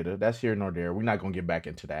about Jada. That's here nor there. We're not gonna get back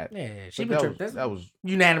into that. Yeah, she But been tripping. That's that was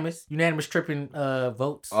unanimous tripping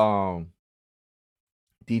votes.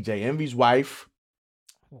 DJ Envy's wife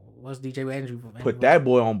What's DJ Andrew? put that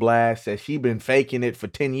boy on blast. Said she been faking it for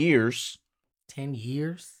 10 years. 10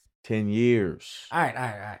 years? 10 years. All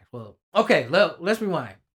right. Well, okay, let's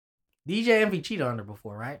rewind. DJ Envy cheated on her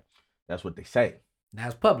before, right? That's what they say.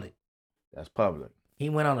 That's public. That's public. He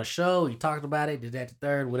went on a show, he talked about it, did that the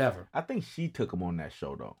third, whatever. I think she took him on that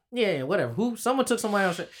show though. Yeah, whatever. Someone took somebody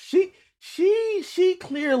else. She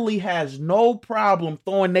clearly has no problem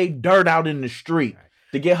throwing they dirt out in the street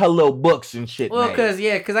to get her little books and shit. Well,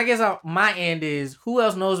 made. because I guess my end is who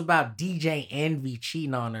else knows about DJ Envy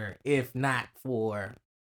cheating on her if not for,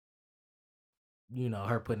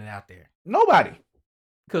 her putting it out there? Nobody.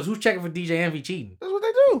 Because who's checking for DJ Envy cheating? That's what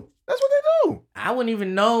they do. I wouldn't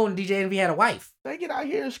even know DJ Envy had a wife. They get out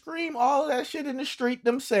here and scream all of that shit in the street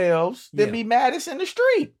themselves. Then Yeah. be maddest in the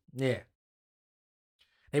street. Yeah.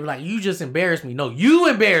 They be like, you just embarrassed me. No, you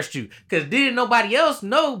embarrassed you. Because didn't nobody else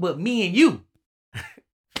know but me and you.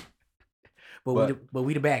 but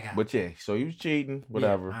we the bad guy. But yeah, so he was cheating,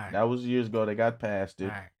 whatever. alright. That was years ago. They got past it.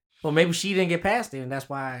 All right. Well, maybe she didn't get past it, and that's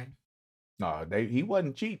why. No, he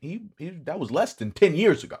wasn't cheating. He that was less than 10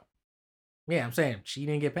 years ago. Yeah, I'm saying she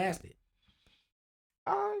didn't get past it.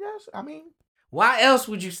 I guess. I mean, Why else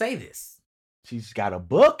would you say this? she's got a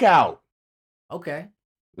book out. Okay.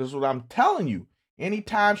 This is what I'm telling you.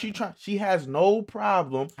 Anytime she has no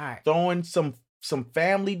problem All right. throwing some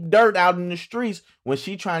family dirt out in the streets when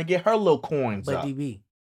she trying to get her little coins But up. DB,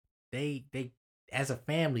 they as a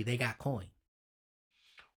family, they got coin.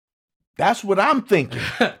 That's what I'm thinking.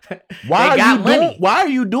 They Why got are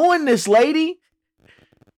you doing this, lady?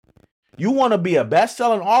 You want to be a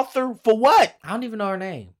best-selling author for what? I don't even know her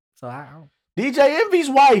name. So I DJ Envy's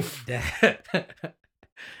wife. don't.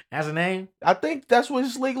 That's her name? I think that's what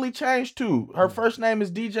it's legally changed to. Her first name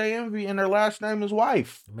is DJ Envy and her last name is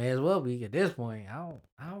Wife. May as well be at this point. I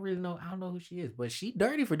don't really know. I don't know who she is, but she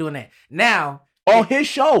dirty for doing that. Now On his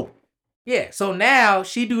show. yeah. So now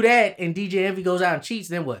she do that, and DJ Envy goes out and cheats.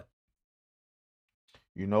 Then what?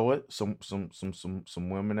 You know what? Some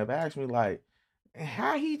women have asked me like,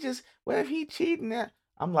 how he just what if he cheating that?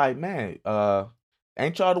 I'm like, man,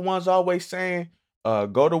 ain't y'all the ones always saying,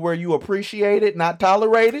 go to where you appreciate it, not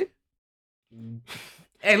tolerate it?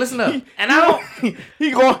 Hey, listen up. And I don't.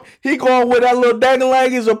 he going where that little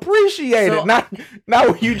dangling is appreciated, So- not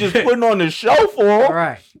what you just putting on the show for. All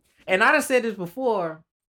right. And I done said this before,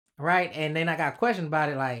 right? And then I got questioned about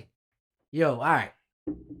it. Like, yo, all right.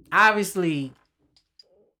 Obviously,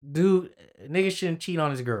 dude, nigga shouldn't cheat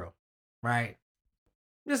on his girl, right?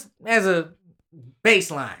 Just as a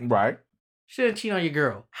baseline. Right. Shouldn't cheat on your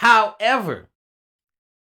girl. However,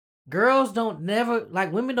 girls don't never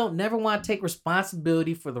like women don't never want to take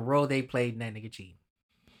responsibility for the role they played in that nigga cheating.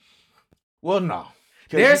 Well, no.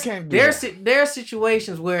 'Cause you can't do that. There are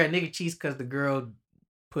situations where a nigga cheats because the girl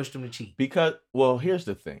pushed him to cheat. Because, well, here's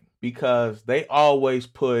the thing. Because they always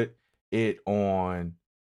put it on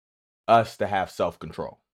us to have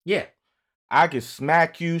self-control. Yeah. I can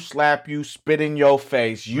smack you, slap you, spit in your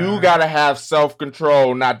face. You Right. gotta have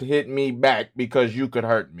self-control not to hit me back because you could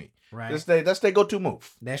hurt me. Right. That's their go-to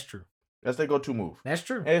move. That's true. That's their go-to move. That's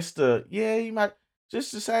true. It's you might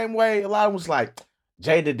just the same way a lot of them was like,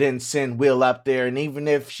 Jada didn't send Will up there, and even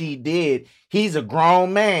if she did, he's a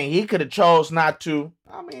grown man. He could have chose not to.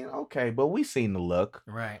 I mean, okay, but we seen the look.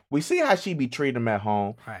 Right. We see how she be treating him at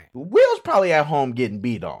home. Right. Will's probably at home getting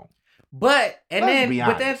beat on. But Let's be then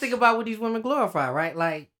honest. think about what these women glorify, right?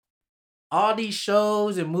 Like all these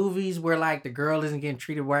shows and movies where like the girl isn't getting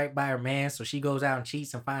treated right by her man, so she goes out and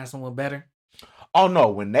cheats and finds someone better. Oh no,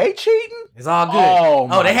 when they cheating, It's all good. Oh,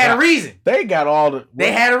 my they had God. a reason. they got all the.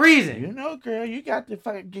 They had a reason. You know, girl, you got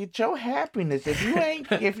to get your happiness. If you ain't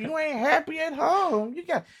happy at home, you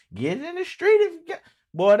got get in the street. If you got,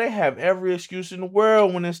 boy, they have every excuse in the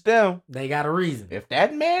world when it's them. They got a reason. If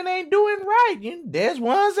that man ain't doing right, there's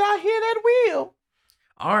ones out here that will.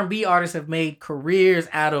 R&B artists have made careers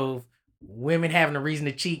out of women having a reason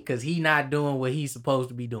to cheat because he not doing what he's supposed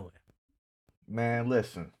to be doing. Man,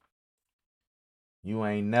 listen, you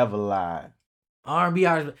ain't never lied. R&B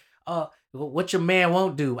artists, what your man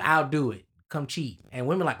won't do, I'll do it. Come cheat. And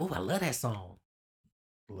women like, oh, I love that song.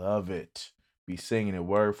 Love it. Be singing it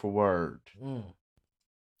word for word.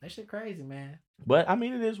 That shit crazy, man. But I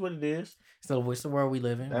mean, it is what it is. So it's the world we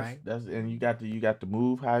live in, That's right? and you got to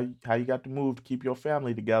move how you got to move to keep your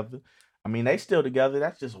family together. I mean, they still together.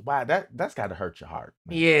 That's just why that's got to hurt your heart.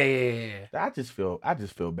 Man. Yeah. I just feel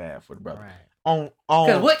bad for the brother. Right. On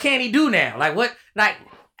Because what can he do now?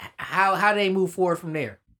 How do they move forward from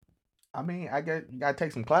there? I mean, you gotta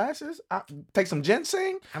take some classes. Take some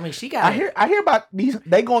ginseng. I mean, she got. I hear about these.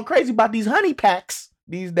 They going crazy about these honey packs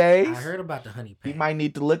these days. I heard about the honey pack. You might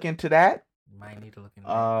need to look into that. Might need to look into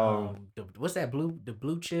that. What's that the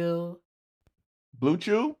blue chill? Blue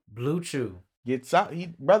Chew. Blue Chew. Get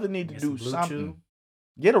some. Brother need to Get do some Blue something. Chew.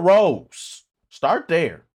 Get a rose. Start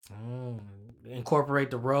there.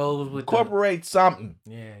 Incorporate the rose with Incorporate something.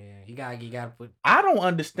 Yeah. You gotta put. I don't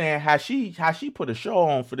understand how she put a show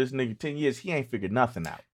on for this nigga 10 years. He ain't figured nothing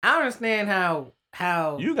out. I don't understand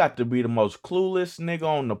how You got to be the most clueless nigga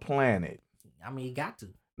on the planet I mean, you got to.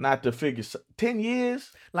 not to figure 10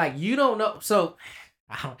 years. Like, you don't know. So,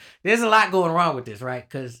 there's a lot going wrong with this, right?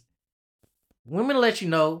 Because women let you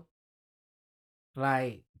know,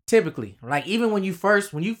 like, typically, like, even when you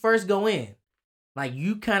first go in, like,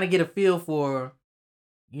 you kind of get a feel for,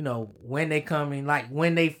 when they come in, like,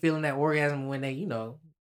 when they feeling that orgasm, when they,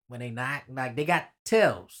 when they not, like, they got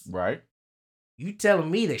tells. Right. You telling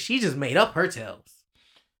me that she just made up her tells.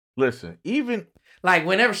 Listen, even Like,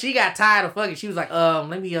 whenever she got tired of fucking, she was like,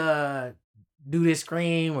 let me do this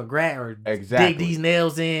scream or Exactly. dig these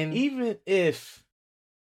nails in. even if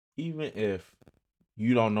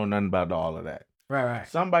you don't know nothing about all of that, Right.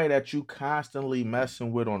 somebody that you constantly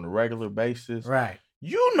messing with on a regular basis, Right.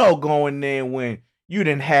 you know, going in when you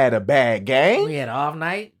done had a bad game. We had an off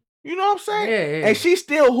night. You know what I'm saying? Yeah. And she's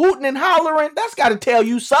still hooting and hollering. That's got to tell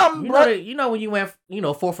you something, bro. You know when you went,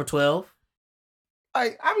 4 for 12.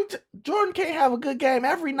 Like, I mean, Jordan can't have a good game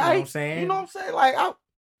every night. You know what I'm saying? You know what I'm saying? Like,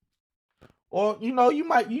 or you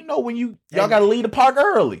might, when y'all And- got to leave the park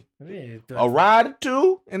early, Yeah, a ride or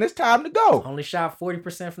two, and it's time to go. only shot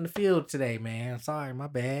 40% from the field today, man. Sorry, my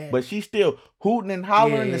bad. But she's still hooting and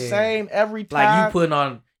hollering the Yeah. same every time. like you putting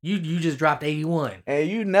on, you just dropped 81. And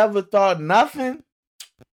you never thought nothing.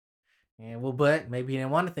 And but maybe he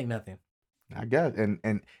didn't want to think nothing. I guess,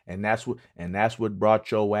 and that's what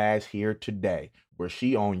brought your ass here today, where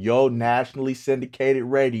she on your nationally syndicated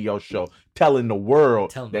radio show telling the world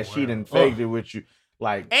Telling that the she done world. faked Ugh. it with you,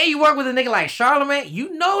 like, And you work with a nigga like Charlamagne,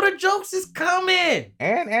 you know the jokes is coming.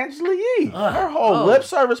 and Angela Yee, her Ugh, whole oh. lip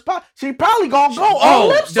service, she probably gonna go on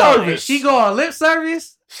lip dog, service. she go on lip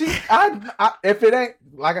service. I if it ain't,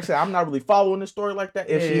 like I said, I'm not really following the story like that.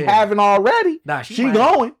 If she Yeah. haven't already, Nah, she might.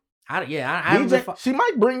 going. I She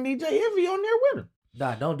might bring DJ Envy on there with her.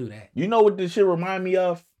 Nah, don't do that. You know what this shit remind me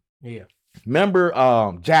of? Yeah. Remember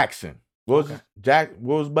Jackson? What was Okay.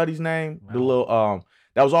 what was Buddy's name? No. The little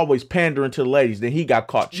that was always pandering to the ladies. Then he got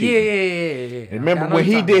caught cheating. Yeah. And remember when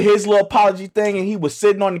he did his little apology thing and he was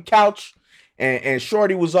sitting on the couch and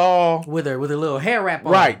Shorty was all with her little hair wrap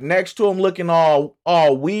on. Right, next to him looking all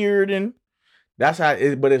weird, and that's how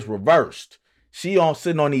but it's reversed. She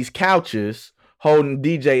sitting on these couches holding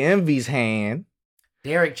DJ Envy's hand.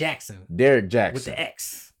 Derek Jackson. With the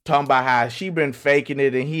X. Talking about how she been faking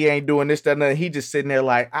it and he ain't doing this, that, and that. He just sitting there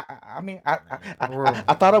like,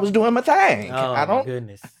 I thought I was doing my thing. Oh, my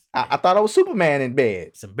goodness. I thought I was Superman in bed.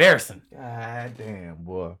 It's embarrassing. God damn,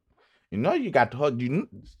 boy. You know you got to hold,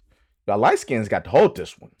 the light skins got to hold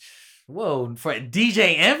this one. Whoa, for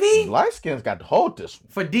DJ Envy? Light skins got to hold this one.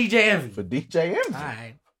 For DJ Envy. For DJ Envy. All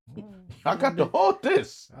right. I got to hold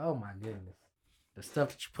this. Oh my goodness. The stuff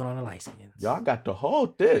that you put on the light skins. Y'all got to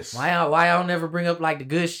hold this. Why y'all never bring up like the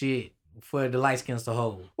good shit for the light skins to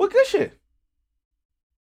hold? What good shit?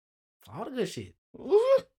 All the good shit.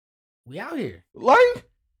 We out here. Like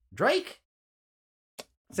Drake.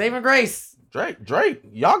 Saving Grace. Drake.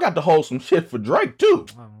 Y'all got to hold some shit for Drake too.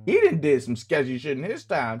 He did some sketchy shit in his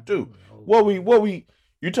time too. What we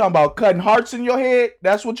you talking about cutting hearts in your head?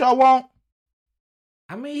 That's what y'all want?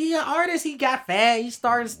 I mean, he an artist. He got He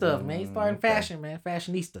started stuff, man. He started fashion, man.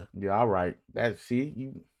 Fashionista. Yeah, all right.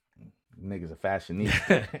 You niggas a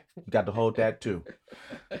fashionista. You got to hold that too.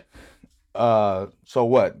 So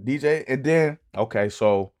what? DJ, and then okay,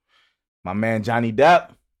 so my man Johnny Depp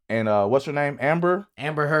and what's her name? Amber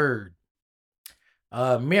Heard.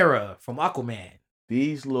 Mira from Aquaman.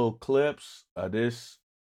 These little clips of this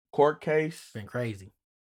court case been crazy.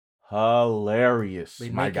 Hilarious.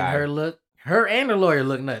 Been making her and her lawyer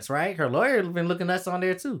look nuts, right? Her lawyer been looking nuts on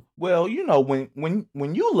there too. Well, you know, when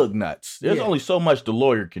you look nuts, there's only so much the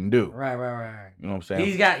lawyer can do. Right. You know what I'm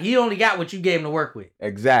saying? He only got what you gave him to work with.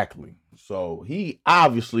 Exactly. So he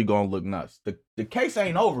obviously gonna look nuts. The case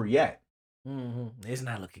ain't over yet. Mm-hmm. It's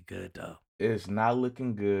not looking good though. It's not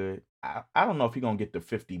looking good. I don't know if he gonna get the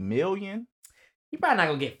 50 million. He probably not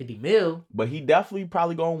gonna get 50 mil. But he definitely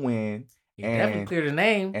probably gonna win. He definitely cleared his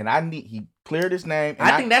name. And he cleared his name. And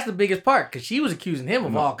I think that's the biggest part because she was accusing him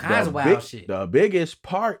of all kinds of wild shit. The biggest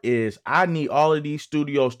part is I need all of these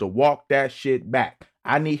studios to walk that shit back.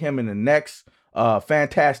 I need him in the next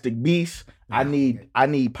Fantastic Beasts. I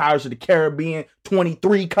need Pirates of the Caribbean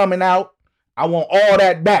 23 coming out. I want all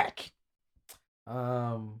that back.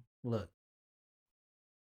 Look.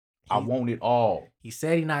 I want it all. He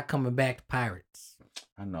said he's not coming back to Pirates.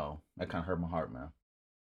 I know. That kind of hurt my heart, man.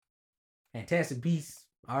 Fantastic Beasts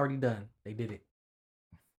already done. They did it.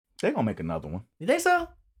 They gonna make another one. You think so?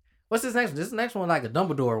 What's this next one? This next one like a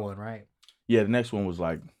Dumbledore one, right? Yeah, the next one was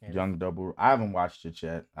like Young Double. I haven't watched it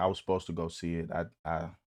yet. I was supposed to go see it.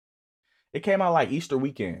 It came out like Easter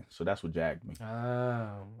weekend, so that's what jagged me.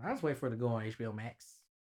 I was waiting for it to go on HBO Max.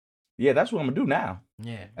 Yeah, that's what I'm gonna do now.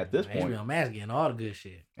 Yeah. At this point. HBO Max getting all the good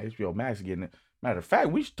shit. HBO Max getting it. Matter of fact,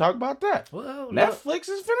 we should talk about that. Well, Netflix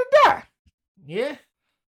is finna die. Yeah.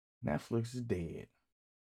 Netflix is dead.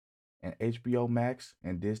 And HBO Max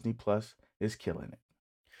and Disney Plus is killing it.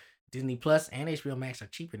 Disney Plus and HBO Max are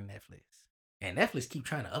cheaper than Netflix. And Netflix keep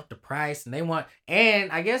trying to up the price and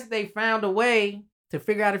I guess they found a way to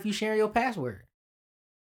figure out if you share your password.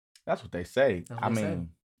 That's what they say.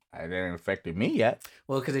 It ain't affected me yet.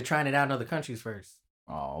 Well, because they're trying it out in other countries first.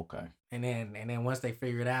 Oh, okay. And then once they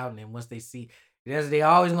figure it out, and then once they see, they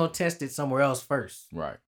always gonna test it somewhere else first.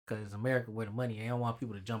 Right. Because America where the money, they don't want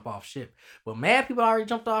people to jump off ship. But mad people already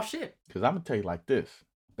jumped off ship. Because I'm gonna tell you like this: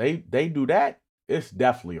 they do that, it's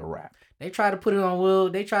definitely a wrap. They try to put it on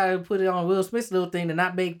Will Smith's little thing to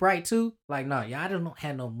not make Bright 2. Like, no, y'all don't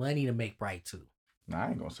have no money to make Bright 2. No, I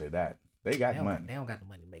ain't gonna say that. They got money. They don't got the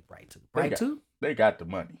money to make Bright 2. Bright 2? They got the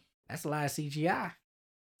money. That's a lot of CGI.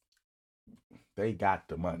 They got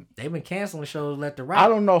the money. They've been canceling shows left to right. I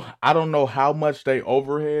don't know how much they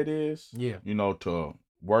overhead is. Yeah. You know, to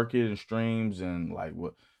work it in streams and like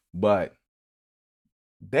what, but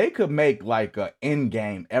they could make like a end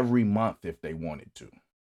game every month if they wanted to.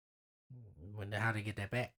 How they get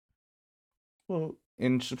that back? Well,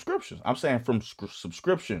 in subscriptions. I'm saying from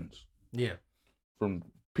subscriptions. Yeah. From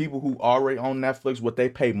people who already own Netflix, what they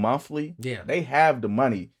pay monthly. Yeah. They have the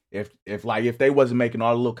money. If they wasn't making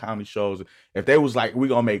all the little comedy shows, if they was like, we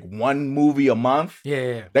gonna make one movie a month,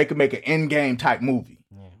 Yeah. they could make an Endgame type movie.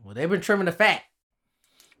 Yeah. Well, they've been trimming the fat.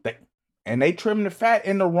 They trimming the fat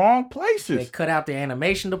in the wrong places. They cut out the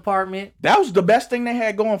animation department. That was the best thing they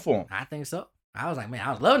had going for them. I think so. I was like, man,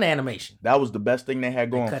 I was loving the animation. That was the best thing they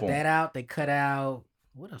had going They for cut them. that out. They cut out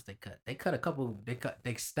what else? They cut. They cut a couple.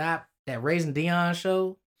 They stopped that Raising Dion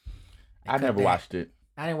show. I never watched it.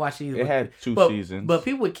 I didn't watch it either. It had two seasons. But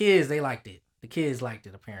people with kids, they liked it. The kids liked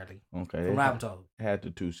it apparently. Okay. From what I'm told. It had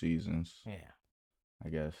the 2 seasons. Yeah. I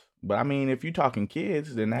guess. But I mean, if you're talking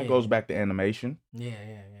kids, then that goes back to animation. Yeah.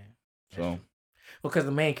 So. Because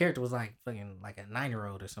the main character was like fucking like a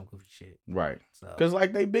 9-year-old or some goofy shit. Right. So. Because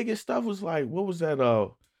like their biggest stuff was like, what was that?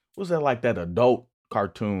 Like that adult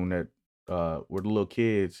cartoon that were the little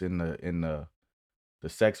kids in the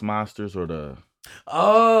sex monsters or the.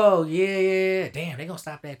 Oh yeah. Damn, they gonna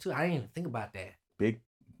stop that too. I didn't even think about that. Big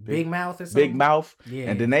Mouth or something. Big Mouth. Yeah.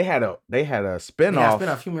 And then they had a spinoff.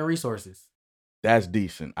 Spinoff Human Resources. That's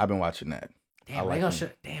decent. I've been watching that. Damn, are they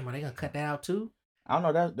gonna cut that out too? I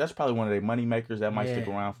don't know. That's probably one of their money makers that might stick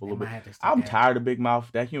around for a little bit. I'm tired of Big Mouth.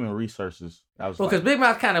 That Human Resources. Because Big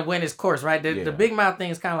Mouth kind of went its course, right? The Big Mouth thing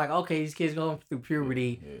is kind of like, okay, these kids going through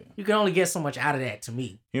puberty. Yeah. You can only get so much out of that, to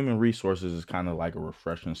me. Human Resources is kind of like a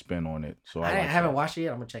refreshing spin on it. So I haven't watched it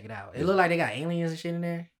yet. I'm gonna check it out. It look like they got aliens and shit in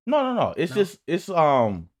there. No. It's the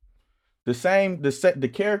same.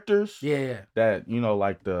 The characters. Yeah. That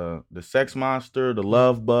like the sex monster, the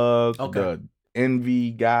love bug, the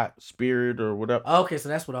envy god spirit or whatever. Okay, so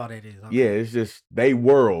that's what all that is. Okay. Yeah, it's just they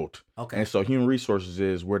world. Okay. And so Human Resources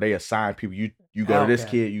is where they assign people. You go to this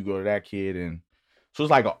kid, you go to that kid, and so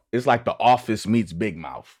it's like The Office meets Big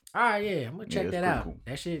Mouth. All right, yeah, I'm gonna check that out. Cool.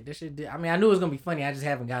 That shit. I mean, I knew it was gonna be funny. I just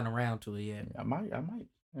haven't gotten around to it yet. I might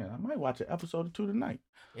watch an episode or 2 tonight.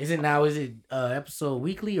 Is it episode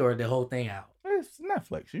weekly or the whole thing out? It's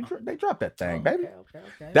Netflix. They dropped that thing, baby.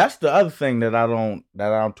 Okay. That's the other thing that I don't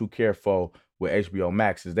too care for with HBO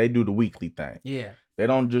Max is they do the weekly thing. Yeah. They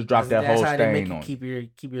don't just drop that whole thing thing on. Keep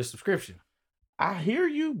your subscription. I hear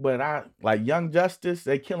you, but I like Young Justice.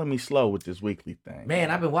 They killing me slow with this weekly thing.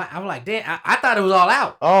 Man, I'm like, damn, I thought it was all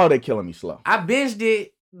out. Oh, they killing me slow. I binged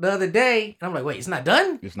it the other day, and I'm like, wait, it's not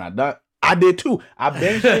done? It's not done. I did too. I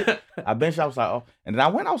binged it. I was like, oh. And then I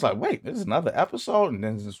was like, wait, this is another episode? And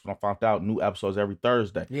then this is when I found out new episodes every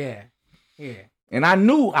Thursday. Yeah. And I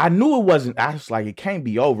knew it wasn't. I was like, it can't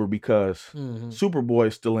be over because Superboy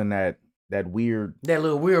is still in that weird, that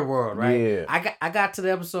little weird world, right? Yeah. I got to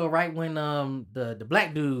the episode right when the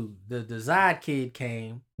black dude, the Zod kid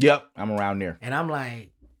came. Yep, I'm around there, and I'm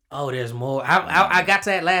like, oh, there's more. I got to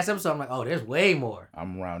that last episode. I'm like, oh, there's way more.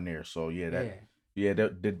 I'm around there, so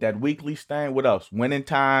that weekly thing. What else? Winning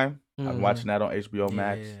Time. I'm watching that on HBO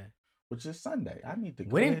Max, which is Sunday. I need to.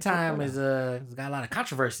 Winning Time is it's got a lot of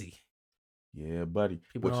controversy. Yeah, buddy.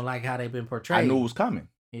 People don't like how they've been portrayed. I knew it was coming.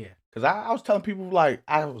 Yeah. Because I was telling people, like,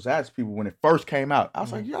 I was asking people when it first came out. I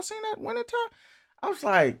was like, y'all seen that Winning Time? I was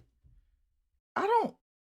like, I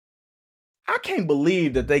can't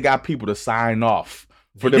believe that they got people to sign off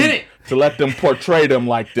for them to let them portray them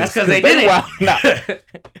like this. That's because they did it.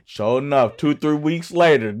 Sure enough, 2-3 weeks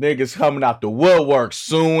later, niggas coming out the woodwork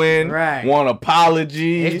suing, want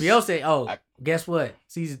apologies. HBO said, guess what?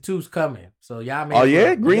 Season 2's coming. So y'all may. Oh,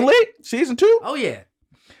 yeah? Greenlit? Season 2? Oh, yeah.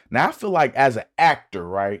 Now, I feel like as an actor,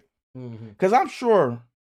 right? Because I'm sure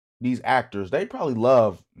these actors, they probably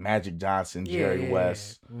love Magic Johnson, Jerry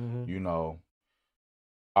West,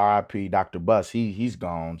 R.I.P. Dr. Buss. He's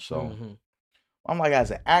gone. So I'm like,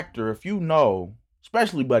 as an actor, if you know,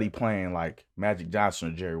 especially buddy playing like Magic Johnson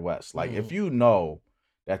or Jerry West, like if you know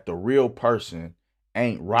that the real person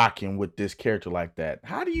ain't rocking with this character like that,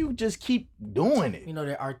 how do you just keep doing it?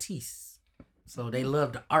 They're artistes. So they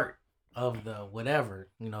love the art of the whatever,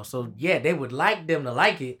 so yeah, they would like them to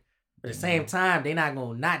like it, but at the same time, they're not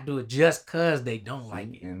gonna not do it just cause they don't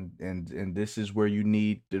like it. And this is where you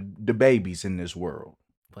need the babies in this world.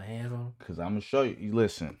 Put hands on. Cause I'm gonna show you.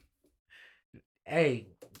 Listen. Hey,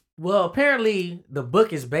 well, apparently the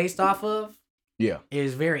book is based off of. Yeah.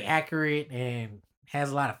 Is very accurate and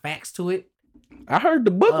has a lot of facts to it. I heard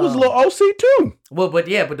the book was a little OC too. Well, but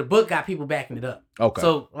the book got people backing it up. Okay.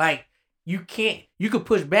 So like. You could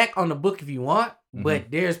push back on the book if you want,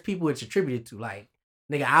 but there's people it's attributed to. Like,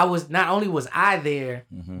 nigga, not only was I there,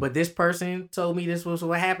 but this person told me this was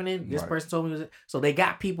what happening. This person told me so they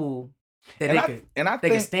got people that they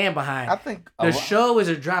could stand behind. I think the show is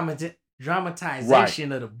a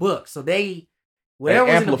dramatization of the book. So whatever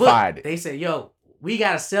was in the book, they said, yo, we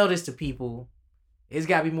gotta sell this to people it's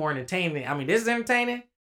got to be more entertaining. I mean, this is entertaining,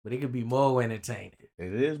 but it could be more entertaining.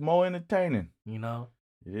 It is more entertaining. You know?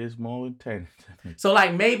 It is more entertaining. So,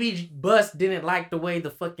 like, maybe Bus didn't like the way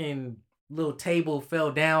the fucking little table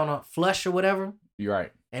fell down on flush or whatever. You're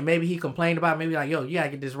right. And maybe he complained about maybe like, yo, you gotta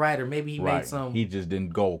get this right. Or maybe he made some. He just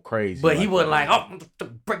didn't go crazy. But he wasn't like, oh,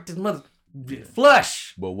 break this mother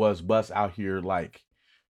flush. But was Bus out here like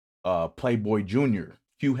Playboy Jr.,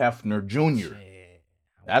 Hugh Hefner Jr.? Shit.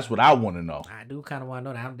 That's what I want to know. I do kind of want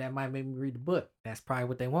to know that. That might make me read the book. That's probably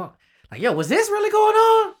what they want. Like, yo, was this really going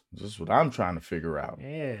on? This is what I'm trying to figure out.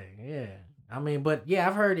 Yeah. I mean, but yeah,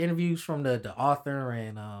 I've heard interviews from the author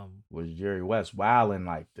and was Jerry West wilding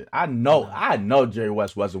like that? I know Jerry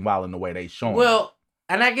West wasn't wilding the way they showing. Well,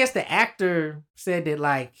 and I guess the actor said that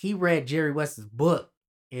like he read Jerry West's book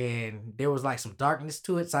and there was like some darkness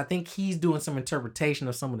to it. So I think he's doing some interpretation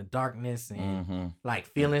of some of the darkness and like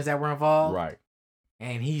feelings that were involved. Right.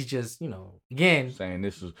 And he's just, again, saying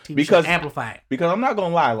this is because amplified. Because I'm not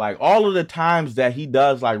gonna lie, like all of the times that he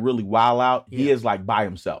does like really wild out, he is like by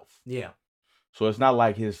himself. Yeah. So it's not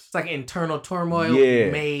like it's like internal turmoil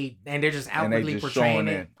made, and they're just outwardly portraying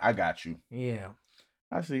it. I got you. Yeah.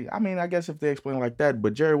 I see. I mean, I guess if they explain like that,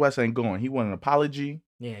 but Jerry West ain't going. He want an apology.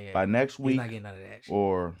 Yeah. By next week. He's not getting none of that shit.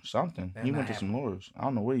 Or something. That's he went to some lawyers. I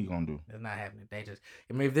don't know what he's gonna do. That's not happening.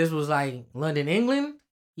 I mean, if this was like London, England,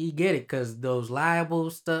 he get it because those liable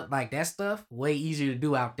stuff, like that stuff, way easier to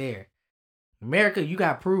do out there. America, you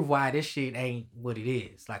gotta prove why this shit ain't what it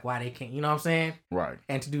is. Like why they can't, you know what I'm saying? Right.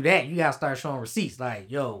 And to do that, you gotta start showing receipts.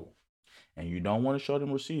 Like, yo. And you don't want to show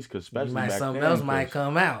them receipts because especially back something then, else might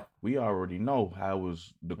come out. We already know how it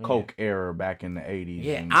was the Coke era back in the 80s.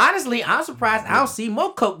 Yeah. Honestly, I'm surprised I don't see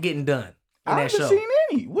more Coke getting done. I haven't seen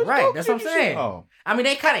any. Right, that's what I'm saying. I mean,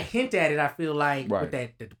 they kind of hint at it, I feel like, with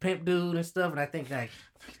that the pimp dude and stuff, and I think like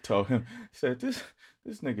told him, said this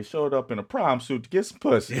nigga showed up in a prom suit to get some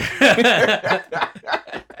pussy.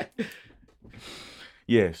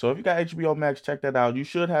 Yeah, so if you got HBO Max, check that out. You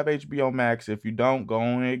should have HBO Max. If you don't, go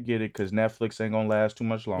on and get it because Netflix ain't gonna last too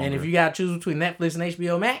much longer. And if you gotta choose between Netflix and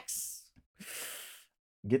HBO Max,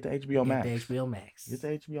 get the HBO Max. Get the HBO Max. Get the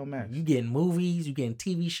HBO Max. You getting movies, you getting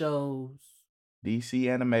TV shows,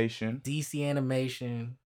 DC animation.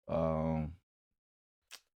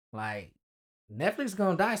 Like Netflix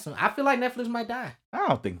gonna die soon. I feel like Netflix might die. I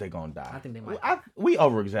don't think they're gonna die. I think they might. We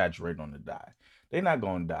over exaggerate on the die. They're not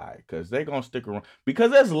gonna die because they're gonna stick around.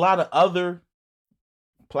 Because there's a lot of other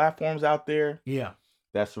platforms out there. Yeah.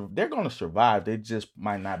 They're gonna survive. They just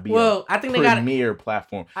might not be I think they got premier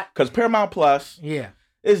platform. Because Paramount Plus,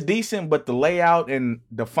 it's decent, but the layout and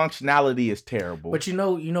the functionality is terrible. But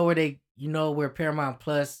where Paramount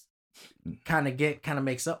Plus kind of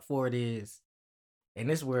makes up for it is, and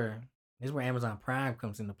this is where Amazon Prime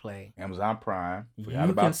comes into play. Amazon Prime.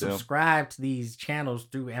 You can subscribe to these channels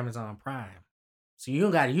through Amazon Prime. So you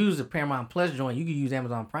don't got to use the Paramount Plus joint. You can use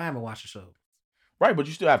Amazon Prime and watch the show. Right, but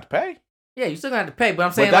you still have to pay. Yeah, you still have to pay. But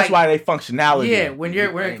I'm saying that's why they functionality. Yeah, when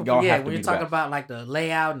you're talking about like the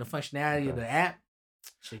layout and the functionality of the app.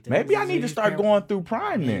 Maybe I need to start going through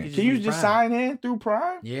Prime then. Can you just sign in through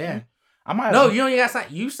Prime? Yeah. I might. No, you don't got to sign.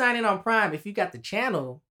 You sign in on Prime. If you got the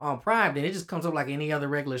channel on Prime, then it just comes up like any other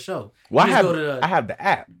regular show. Well, I have the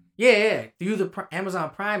app. Yeah. Through the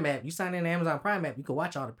Amazon Prime app, you sign in the Amazon Prime app, you can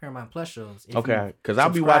watch all the Paramount Plus shows. Okay, because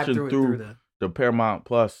I'll be watching through the Paramount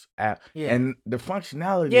Plus app. Yeah. And the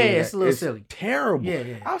functionality it's a little silly. Terrible.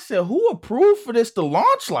 Yeah. I said, who approved for this to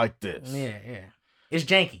launch like this? Yeah. It's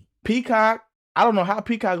janky. Peacock, I don't know how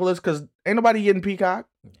Peacock looks because ain't nobody getting Peacock.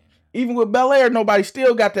 Even with Bel Air, nobody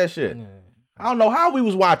still got that shit. I don't know how we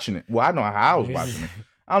was watching it. Well, I know how I was watching it.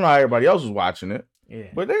 I don't know how everybody else was watching it. Yeah.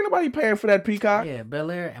 But ain't nobody paying for that Peacock. Yeah,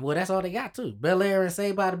 Bel Air. Well, that's all they got too. Bel Air and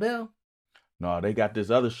Saved by the Bell. No, they got this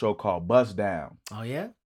other show called Bust Down. Oh, yeah?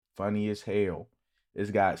 Funny as hell.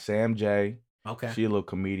 It's got Sam J. Okay. She a little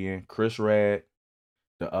comedian. Chris Redd,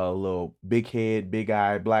 the little big head, big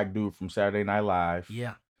eye black dude from Saturday Night Live.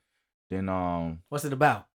 Yeah. Then what's it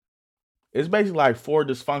about? It's basically like 4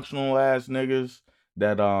 dysfunctional ass niggas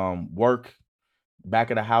that work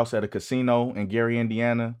back at a house at a casino in Gary,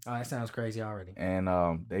 Indiana. Oh, that sounds crazy already. And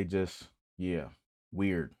they just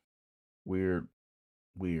weird. So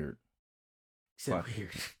weird.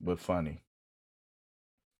 But funny.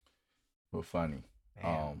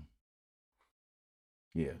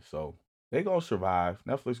 Yeah, so they gonna survive.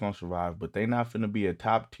 Netflix gonna survive, but they not finna be a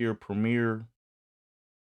top tier premiere.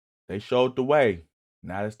 They showed the way.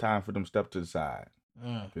 Now it's time for them to step to the side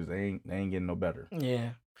because they ain't getting no better.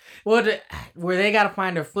 Yeah. Well, where they gotta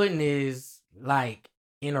find their footing is like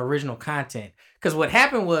in original content. Because what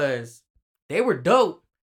happened was they were dope,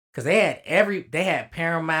 Cause they had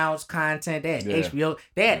Paramount's content, they had HBO,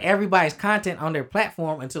 they had everybody's content on their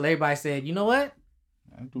platform until everybody said, you know what?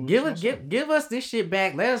 Give us this shit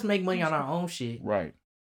back. Let us make money on our own shit. Right.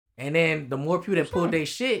 And then the more people that pulled their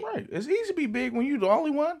shit. Right. It's easy to be big when you the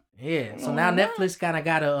only one. Yeah. So now Netflix kinda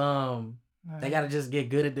gotta they gotta just get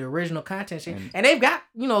good at the original content shit. And they've got,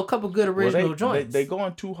 a couple good original joints. They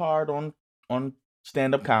going too hard on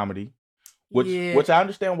stand-up comedy. Which I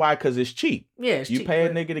understand why, because it's cheap. Yeah, it's you cheap, pay a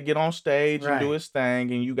nigga to get on stage and do his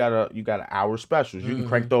thing, and you got an hour specials. You can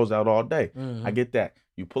crank those out all day. I get that.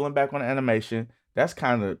 You pulling back on the animation. That's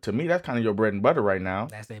kind of, to me, that's kind of your bread and butter right now.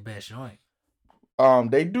 That's their best joint.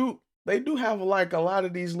 They do have like a lot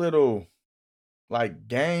of these little like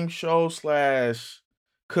game shows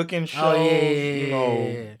 / cooking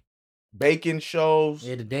shows. Baking shows.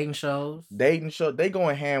 Yeah, the dating shows. They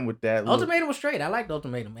going ham with that. Ultimatum was straight. I liked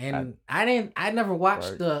Ultimatum. And I never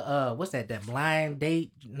watched the what's that blind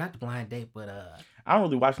date? Not the blind date, but I don't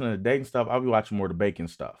really watch none of the dating stuff. I'll be watching more of the baking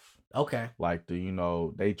stuff. Okay. Like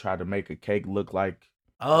they try to make a cake look like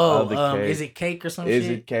cake. Is it cake or something? Is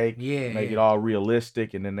it cake? Yeah. Make it all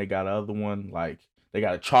realistic, and then they got another one, like they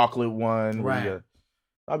got a chocolate one. Right.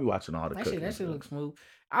 I'll be watching all the cooking. That shit looks smooth.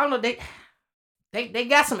 I don't know, they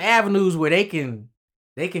got some avenues where they can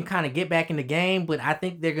kind of get back in the game, but I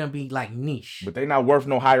think they're gonna be like niche. But they're not worth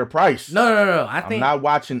no higher price. No. I'm not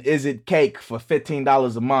watching Is It Cake for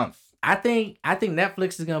 $15 a month. I think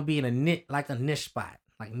Netflix is gonna be in a niche spot.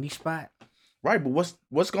 Right, but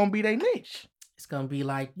what's gonna be their niche? It's gonna be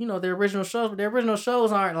like, their original shows, but their original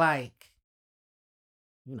shows aren't like,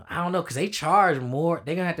 I don't know, because they charge more.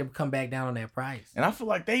 They're gonna have to come back down on their price. And I feel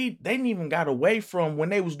like they didn't even got away from when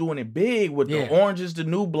they was doing it big with the Orange is the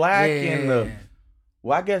New Black and the.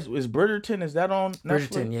 Well, I guess is Bridgerton, is that on Netflix?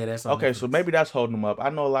 Bridgerton, yeah, that's on okay. Netflix. So maybe that's holding them up.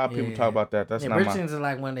 I know a lot of people talk about that. That's not Bridgerton's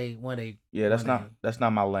like when they. Yeah, that's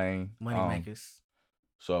not my lane. Money makers.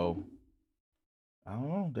 So I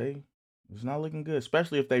don't know. It's not looking good,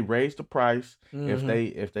 especially if they raise the price. Mm-hmm.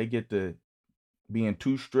 If they get to being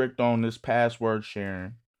too strict on this password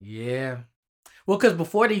sharing. Yeah. Well, because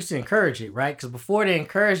before they used to encourage it, right? Because before they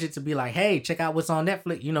encouraged it to be like, hey, check out what's on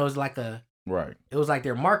Netflix. It's like right. It was like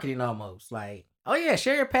their marketing almost. Like, oh yeah,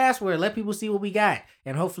 share your password. Let people see what we got.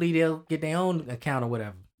 And hopefully they'll get their own account or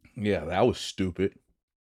whatever. Yeah, that was stupid.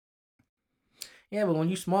 Yeah, but when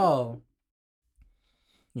you small.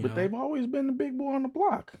 But they've always been the big boy on the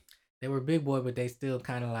block. They were big boy, but they still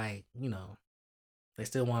kind of like, they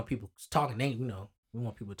still want people talking. We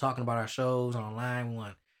want people talking about our shows online.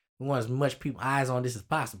 We want as much people eyes on this as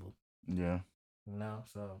possible. Yeah.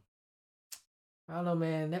 So I don't know,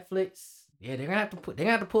 man. Netflix, yeah, they're gonna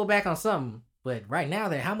have to pull back on something. But right now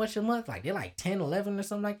they're how much a month? Like they're like 10, 11 or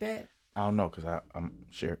something like that. I don't know, because I'm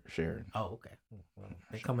sharing. Oh, okay. Well,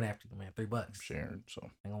 they're coming after you, man. $3. Sharing, so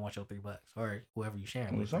they're gonna want your $3 or whoever you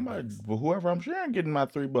sharing with. Whoever I'm sharing, getting my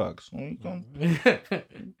 $3.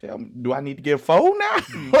 Tell me, do I need to get 4 now? I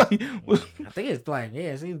think it's like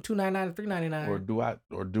it's either $2.99 or $3.99.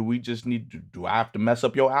 Or do we just do I have to mess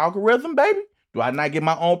up your algorithm, baby? Do I not get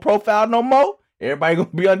my own profile no more? Everybody gonna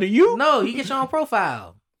be under you? No, you get your own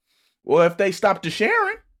profile. Well, if they stop the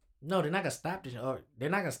sharing. No, they're not gonna stop this, or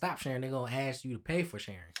they're not gonna stop sharing. They're gonna ask you to pay for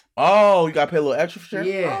sharing. Oh, you gotta pay a little extra for sharing?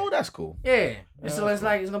 Yeah. Oh, that's cool. Yeah. So it's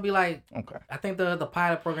like it's gonna be like okay. I think the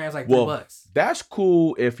pilot program is like $3. That's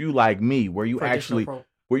cool if you like me, where you actually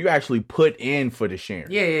put in for the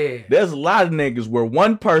sharing. Yeah. There's a lot of niggas where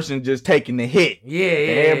one person just taking the hit. Yeah.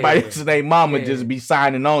 And everybody else and their mama just be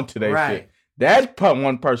signing on to their shit. That's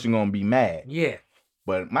one person gonna be mad. Yeah.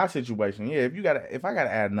 But my situation, if I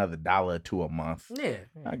gotta add another $1 or $2 a month,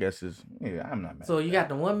 I guess I'm not mad. So you got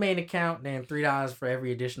the one main account, then $3 for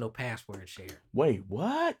every additional password share. Wait,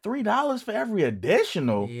 what? $3 for every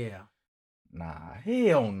additional? Yeah. Nah,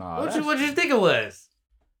 hell no. What you think it was?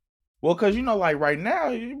 Well, cause like right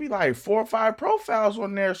now it'd be like 4 or 5 profiles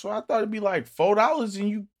on there, so I thought it'd be like $4 and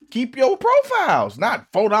you keep your profiles,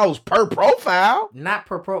 not $4 per profile. Not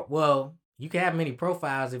per pro. Well, you can have many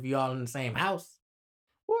profiles if you all in the same house.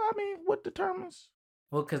 Well, I mean, what determines?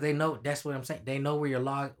 Well, because they know, that's what I'm saying. They know where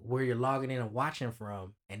you're logging in and watching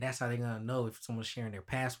from, and that's how they're gonna know if someone's sharing their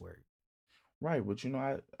password. Right, but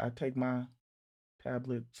I take my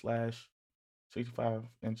tablet /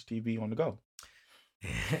 65-inch TV on the go.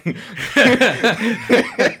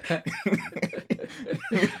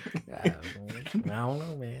 I don't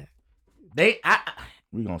know, man.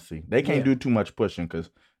 We gonna see. They can't do too much pushing because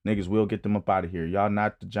niggas will get them up out of here. Y'all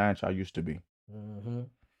not the giants y'all used to be. Mm-hmm.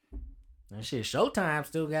 And shit, Showtime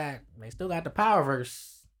still got the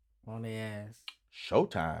Powerverse on their ass.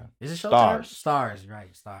 Showtime. Is it Showtime? Stars,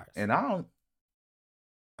 right? Stars. And I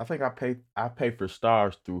I think I pay for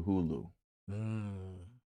Stars through Hulu. Mm.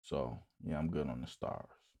 So yeah, I'm good on the Stars.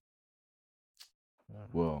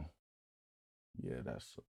 Well, yeah,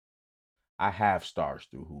 I have Stars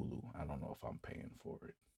through Hulu. I don't know if I'm paying for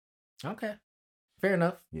it. Okay. Fair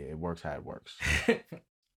enough. Yeah, it works how it works.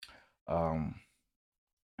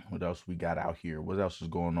 What else we got out here? What else is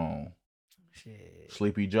going on? Shit.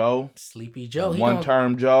 Sleepy Joe. Sleepy Joe. One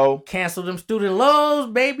term Joe. Cancel them student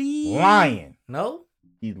loans, baby. Lying. No?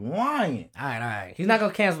 He's lying. All right. He's not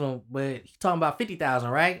gonna cancel them, but he's talking about 50,000,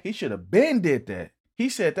 right? He should have been did that. He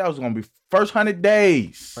said that was gonna be first 100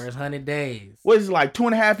 days. First 100 days. What is it, like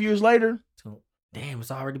 2.5 years later? Damn,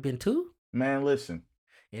 it's already been 2? Man, listen.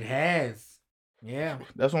 It has. Yeah.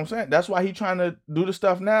 That's what I'm saying. That's why he's trying to do the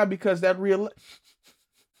stuff now, because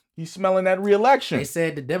he's smelling that re-election. They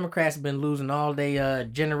said the Democrats have been losing all their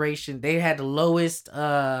generation. They had the lowest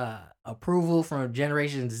approval from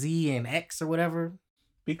Generation Z and X or whatever.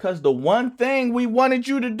 Because the one thing we wanted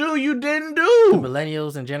you to do, you didn't The do.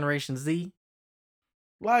 millennials and Generation Z.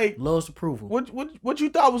 Like, lowest approval. What you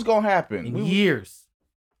thought was gonna happen? In years.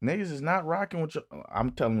 Niggas is not rocking with you.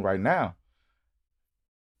 I'm telling you right now.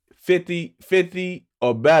 50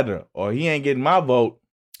 or better, or he ain't getting my vote.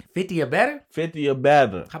 50 or better? 50 or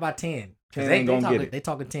better. How about 10? 10 ain't gonna get it. They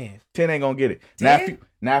talking 10. 10 ain't gonna get it. 10?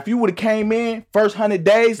 Now, if you would have came in first 100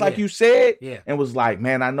 days, like you said, yeah, and was like,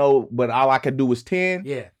 man, I know, but all I could do was 10.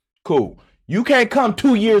 Yeah. Cool. You can't come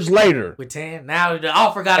 2 years later with 10. Now the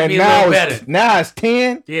offer gotta be a little better. Now it's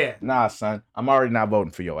 10. Yeah. Nah, son. I'm already not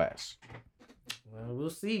voting for your ass. Well,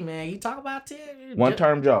 we'll see, man. You talk about 10. One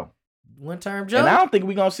term Joe. One term Joe. And I don't think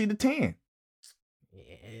we're gonna see the 10. Yeah.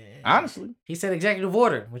 Honestly. He said executive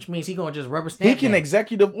order, which means he gonna just rubber stamp. He can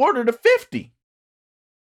executive order to 50.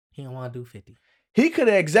 He don't want to do 50. He could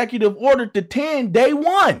have executive ordered to 10 day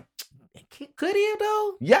one. Could he have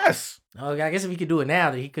though? Yes. Oh, I guess if he could do it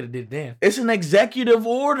now, then he could have did it then. It's an executive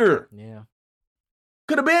order. Yeah.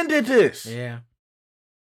 Could have been did this. Yeah.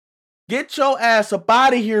 Get your ass up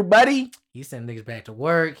out of here, buddy. He sent niggas back to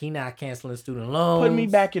work. He not canceling student loans. Put me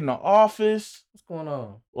back in the office. What's going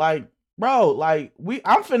on? Like, bro, like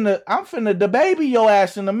I'm finna debaby your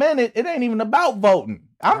ass in a minute. It ain't even about voting.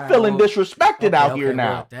 I'm feeling disrespected out here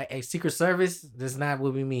now. A Secret Service, that's not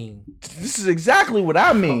what we mean. This is exactly what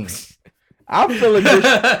I mean. I'm feeling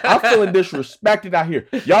disrespected out here.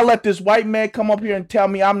 Y'all let this white man come up here and tell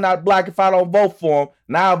me I'm not black if I don't vote for him.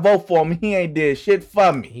 Now I vote for him. He ain't did shit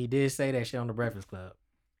for me. He did say that shit on the Breakfast Club.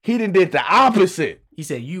 He done did the opposite. He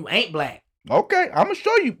said, you ain't black. Okay, I'm going to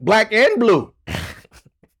show you black and blue.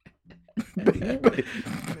 You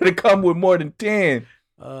better come with more than 10.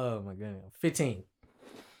 Oh, my goodness. 15.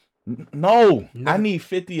 No, I need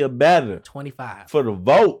 50 or better. 25. For the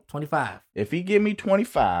vote. 25. If he give me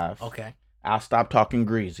 25, okay, I'll stop talking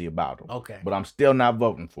greasy about him. Okay. But I'm still not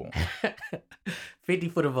voting for him. 50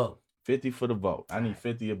 for the vote. 50 for the vote. I need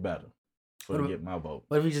 50 or better to get my vote.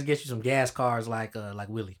 What if we just get you some gas cars like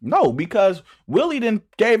Willie? No, because Willie done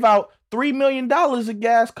gave out $3 million of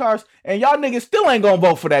gas cars, and y'all niggas still ain't gonna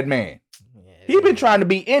vote for that man. He been trying to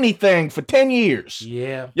be anything for 10 years.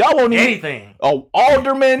 Yeah. Y'all won't even anything. Oh,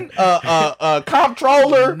 alderman,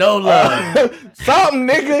 comptroller. No love. Something,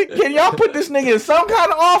 nigga. Can y'all put this nigga in some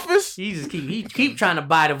kind of office? He keep trying to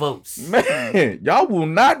buy the votes. Man, y'all will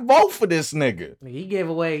not vote for this nigga. He gave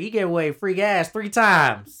away free gas 3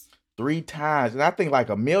 times. 3 times. And I think like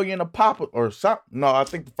 $1 million a pop or something. No, I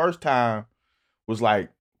think the first time was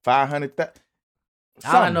like 500,000.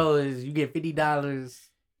 All I know is you get $50.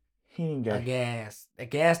 He ain't got gas. The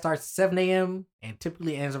gas starts at 7 a.m. and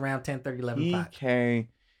typically ends around 10:30, 11 o'clock.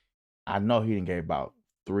 I know he done gave about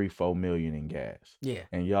 3-4 million in gas. Yeah.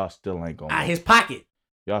 And y'all still ain't gonna out his pocket.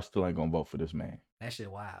 Y'all still ain't gonna vote for this man. That shit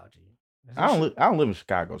wild, G. I don't live in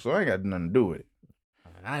Chicago, so I ain't got nothing to do with it.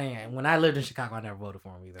 When I lived in Chicago, I never voted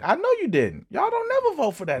for him either. I know you didn't. Y'all don't never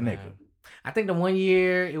vote for that nigga. I think the one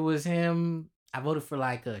year it was him. I voted for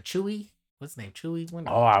like Chewy. What's his name? Chewy.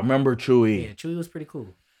 Oh, I remember Chewy. Yeah, Chewy was pretty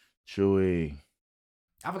cool. Chewy.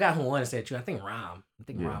 I forgot who won instead of Chewy. I think Rom.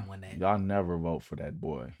 Rom won that. Y'all never vote for that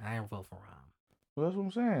boy. I didn't vote for Rom. Well, that's what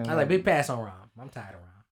I'm saying. I like big pass on Rom. I'm tired of Rom.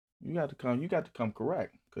 You got to come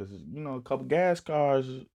correct, because a couple gas cars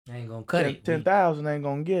ain't gonna cut it. 10,000 ain't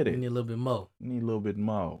gonna get it. You need a little bit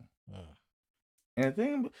more. And the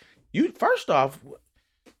thing, first off,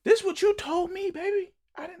 this what you told me, baby.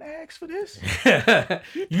 I didn't ask for this.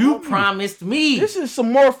 You promised me. This is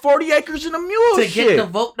some more 40 acres and a mule to get the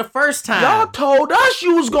vote the first time. Y'all told us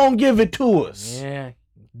you was gonna give it to us. Yeah,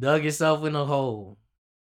 dug yourself in a hole.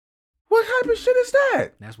 What type of shit is that?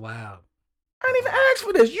 That's wild. I didn't even ask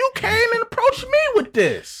for this. You came and approached me with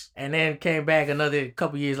this. And then came back another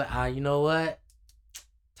couple years like, you know what?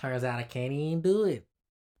 Turns out I can't even do it.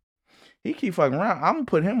 He keep fucking around. I'm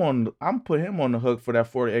put him on the hook for that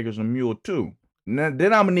 40 acres and a mule too.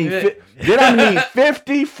 Then I'm gonna need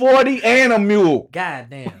 50, 40, and a mule. God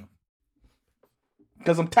damn.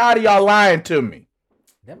 Cause I'm tired of y'all lying to me.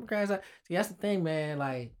 Democrats see, that's the thing, man.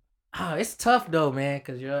 Like, it's tough though, man,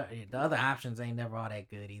 because the other options ain't never all that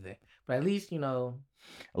good either. But at least, at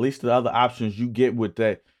least the other options you get with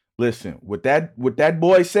that. Listen, what that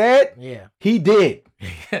boy said, yeah, he did.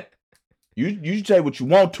 You say what you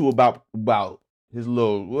want to about his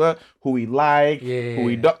little who he liked, who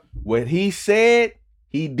he don't. What he said,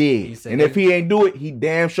 he did. He said, and if he ain't do it, he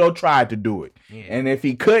damn sure tried to do it. Yeah. And if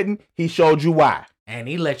he couldn't, he showed you why. And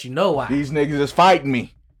he let you know why. These niggas is fighting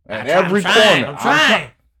me at every corner. I'm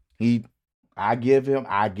trying. I give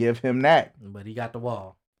him that. But he got the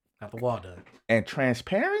wall. Got the wall done. And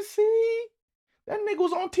transparency, that nigga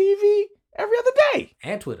was on TV every other day.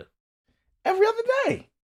 And Twitter. Every other day.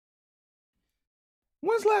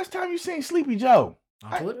 When's the last time you seen Sleepy Joe?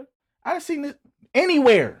 On Twitter? I didn't seen it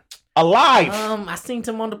anywhere. Alive. I seen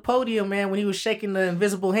him on the podium, man, when he was shaking the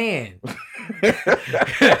invisible hand.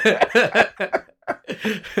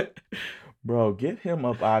 Bro, get him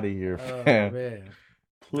up out of here, man.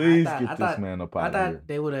 Please get this man up out of here. I thought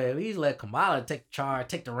they would have at least let Kamala take the charge,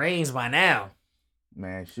 take the reins by now.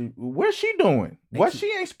 Man, where's she doing?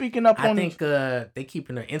 She ain't speaking up on these? I think they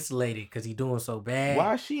keeping her insulated because he doing so bad.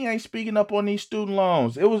 Why she ain't speaking up on these student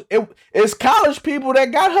loans? It's college people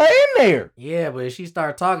that got her in there. Yeah, but if she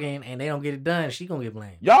start talking and they don't get it done, she gonna get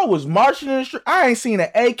blamed. Y'all was marching in the street. I ain't seen an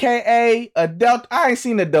AKA, a Delta. I ain't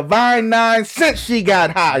seen a Divine Nine since she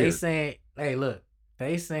got hired. They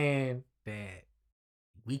saying that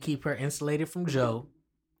we keep her insulated from Joe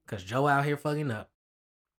because Joe out here fucking up.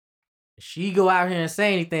 She go out here and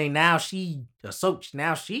say anything, now it's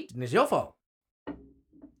your fault.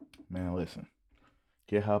 Man, listen.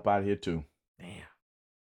 Get her up out of here too. Damn.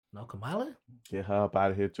 No Kamala? Get her up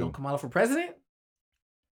out of here too. No Kamala for president?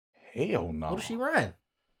 Hell no. Who does she run?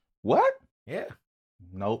 What? Yeah.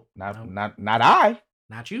 Nope. Not I.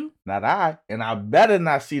 Not you? Not I. And I better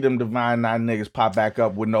not see them Divine Nine niggas pop back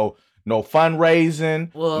up with no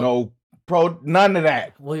fundraising, none of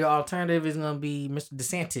that. Well, your alternative is gonna be Mr.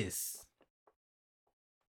 DeSantis.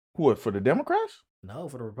 What, for the Democrats? No,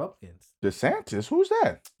 for the Republicans. DeSantis? Who's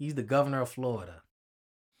that? He's the governor of Florida.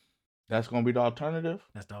 That's going to be the alternative?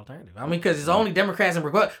 That's the alternative. I mean, because it's only Democrats and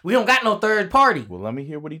Republicans. We don't got no third party. Well, let me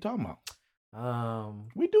hear what he talking about.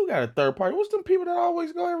 We do got a third party. What's them people that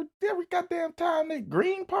always go every goddamn time? They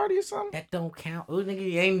Green Party or something? That don't count. Oh,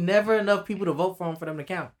 nigga, ain't never enough people to vote for them to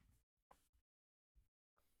count.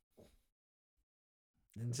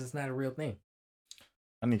 It's just not a real thing.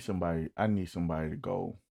 I need somebody to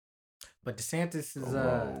go. But DeSantis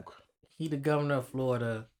is he the governor of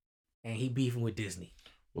Florida, and he beefing with Disney.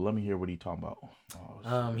 Well, let me hear what he talking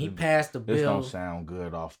about. He passed a bill. This don't sound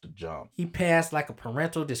good off the jump. He passed like a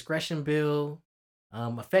parental discretion bill,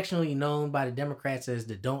 affectionately known by the Democrats as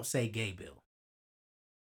the "Don't Say Gay" bill.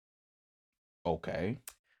 Okay.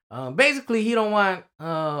 Basically, he don't want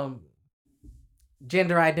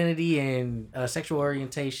gender identity and sexual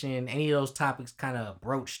orientation, any of those topics, kind of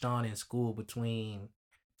broached on in school between,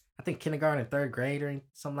 I think, kindergarten and third grade or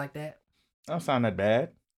something like that. Don't sound that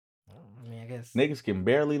bad. I mean, I guess niggas can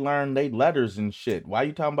barely learn they letters and shit. Why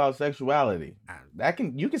you talking about sexuality?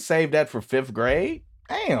 You can save that for 5th grade.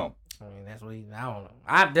 Damn. I mean, that's what I don't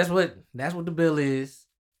know. That's what the bill is.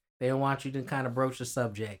 They don't want you to kind of broach the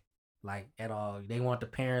subject like at all. They want the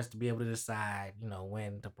parents to be able to decide,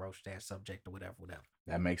 when to broach that subject or whatever.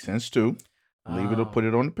 That makes sense too. Put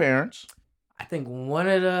it on the parents. I think one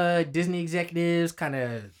of the Disney executives kind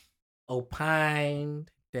of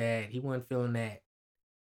opined that he wasn't feeling that.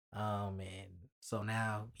 And so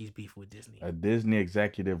now he's beef with Disney. A Disney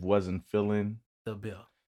executive wasn't feeling the bill.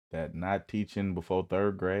 That not teaching before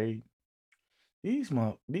 3rd grade. These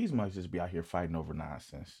must just be out here fighting over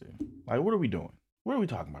nonsense shit. Like, what are we doing? What are we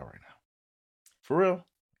talking about right now? For real?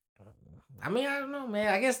 I mean, I don't know,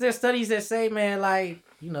 man. I guess there's studies that say, man, like,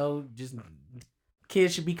 just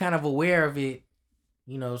kids should be kind of aware of it,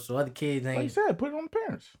 so other kids ain't. Like you said, put it on the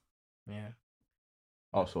parents. Yeah.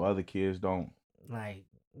 Oh, so other kids don't. Like,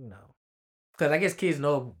 because I guess kids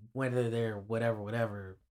know whether they're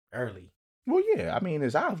whatever early. Well, yeah. I mean,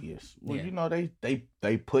 it's obvious. Well, yeah.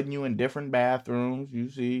 They putting you in different bathrooms. You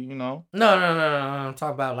see, No. I'm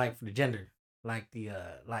talking about like for the gender, like the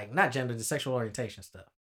not gender, the sexual orientation stuff.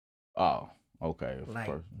 Oh, okay. Like,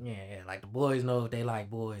 like the boys know if they like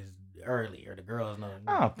boys early, or the girls know.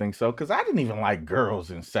 I don't think so, because I didn't even like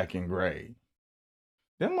girls in 2nd grade.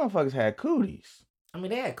 Them motherfuckers had cooties. I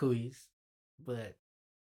mean, they had cooties, but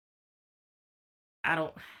I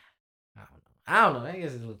don't know. I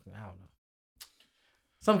guess it's looking. I don't know.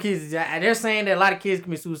 Some kids, they're saying that a lot of kids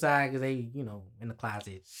commit suicide because they, in the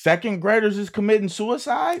closet. Second graders is committing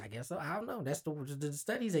suicide? I guess so. I don't know. That's the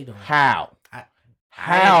studies they doing. How?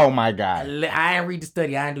 How, my guy? I didn't read the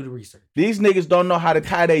study. I didn't do the research. These niggas don't know how to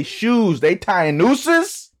tie their shoes. They tying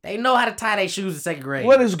nooses? They know how to tie their shoes in second grade.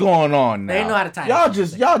 What is going on now? They know how to tie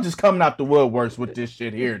y'all just coming out the woodworks with this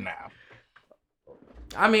shit here now.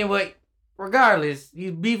 I mean, but regardless,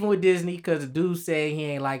 he's beefing with Disney because the dude said he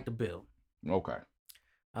ain't like the bill. Okay.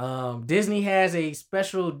 Disney has a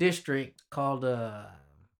special district called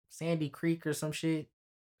Sandy Creek or some shit.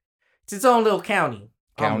 It's its own little county.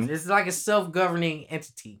 It's like a self-governing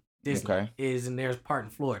entity. Disney is, and there's part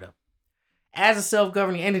in Florida. As a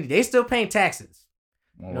self-governing entity, they still paying taxes.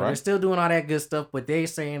 They're still doing all that good stuff, but they're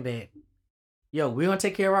saying that, we're gonna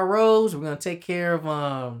take care of our roads. We're gonna take care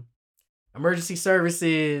of emergency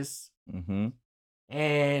services,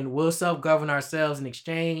 and we'll self-govern ourselves in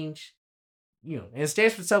exchange. In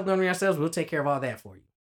exchange for self-governing ourselves, we'll take care of all that for you.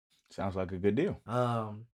 Sounds like a good deal.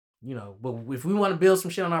 But if we want to build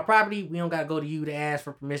some shit on our property, we don't gotta go to you to ask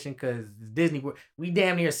for permission because Disney, we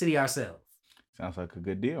damn near a city ourselves. Sounds like a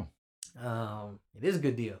good deal. It is a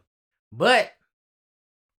good deal, but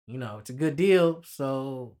it's a good deal.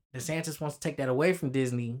 So DeSantis wants to take that away from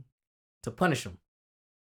Disney to punish them.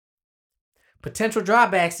 Potential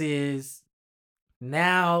drawbacks is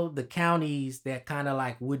now the counties that kind of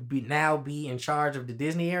like would be in charge of the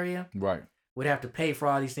Disney area, right, would have to pay for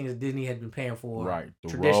all these things that Disney had been paying for, right?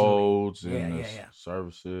 The roads and the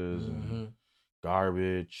services and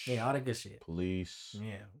garbage, all that good shit. Police,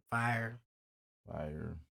 fire.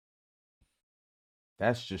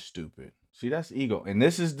 That's just stupid. See, that's ego. And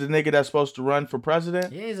this is the nigga that's supposed to run for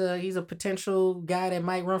president? Yeah, he's a potential guy that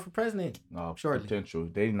might run for president. No, shortly. Potential.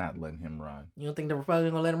 They not letting him run. You don't think the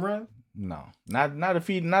Republicans gonna let him run? No. Not if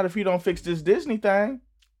he don't fix this Disney thing.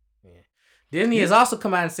 Yeah. Disney has also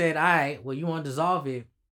come out and said, all right, well, you want to dissolve it.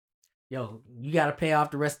 You gotta pay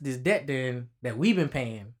off the rest of this debt then that we've been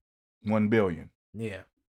paying. $1 billion. Yeah.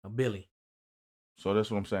 $1 billion. So that's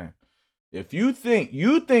what I'm saying. If you think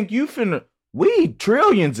you finna, we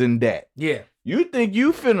trillions in debt. Yeah. You think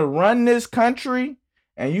you finna run this country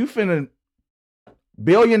and you finna $1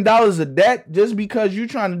 billion of debt just because you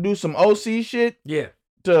trying to do some OC shit? Yeah.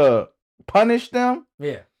 To punish them?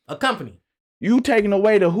 Yeah. A company. You taking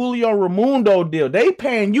away the Julio Raimundo deal. They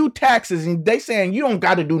paying you taxes and they saying you don't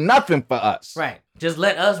got to do nothing for us. Right. Just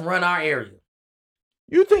let us run our area.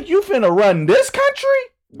 You think you finna run this country?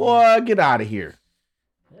 Boy, get out of here.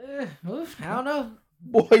 I don't know.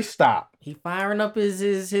 Boy, stop. He firing up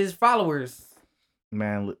his followers.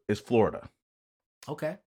 Man, it's Florida.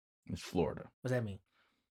 Okay. It's Florida. What's that mean?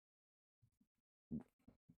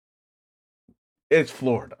 It's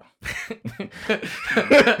Florida.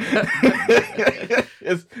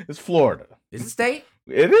 It's Florida. It's a state.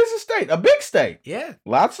 It is a state. A big state. Yeah.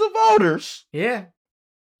 Lots of voters. Yeah.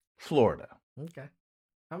 Florida. Okay.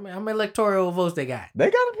 How many electoral votes they got? They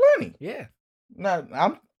got plenty. Yeah.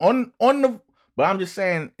 Now I'm on the, but I'm just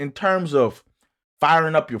saying in terms of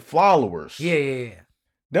firing up your followers. Yeah.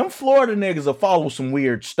 Them Florida niggas will follow some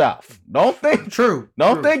weird stuff. Don't think true.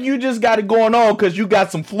 Don't think you just got it going on because you got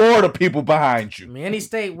some Florida people behind you. I mean, any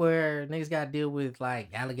state where niggas got to deal with like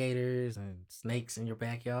alligators and snakes in your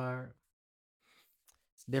backyard,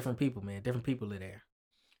 it's different people, man. Different people live there.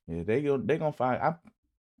 Yeah, they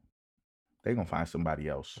gonna find somebody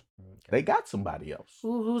else. Okay. They got somebody else.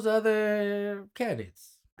 Who's the other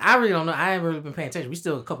candidates? I really don't know. I ain't really been paying attention. We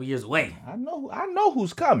still a couple years away. I know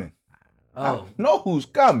who's coming. Oh. I know who's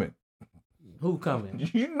coming. Who coming?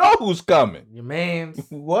 You know who's coming. Your man's.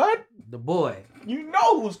 What? The boy. You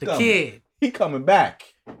know who's coming. The kid. He coming back.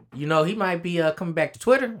 He might be coming back to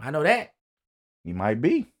Twitter. I know that. He might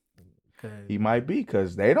be. He might be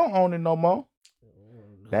because they don't own it no more.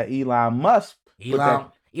 That Elon Musk.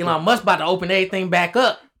 Elon Musk about to open everything back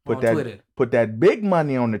up on Twitter. Put that big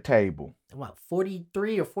money on the table. What,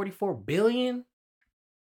 43 or 44 billion?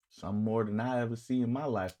 Something more than I ever see in my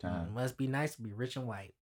lifetime. It must be nice to be rich and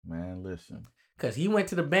white. Man, listen. Because he went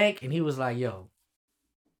to the bank and he was like, yo,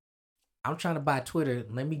 I'm trying to buy Twitter.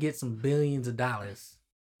 Let me get some billions of dollars.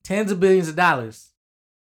 Tens of billions of dollars.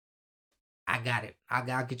 I got it.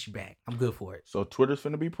 I'll get you back. I'm good for it. So Twitter's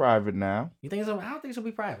finna be private now. You think so? I don't think it'll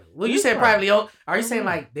be private. Well, you said privately. Are you saying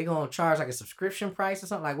like they're gonna charge like a subscription price or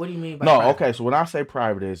something? Like, what do you mean by private? Okay. So when I say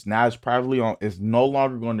private, it's privately on. It's no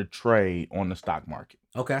longer going to trade on the stock market.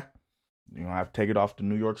 Okay. You don't have to take it off the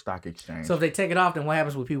New York Stock Exchange. So if they take it off, then what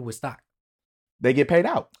happens with people with stock? They get paid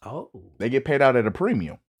out. Oh. They get paid out at a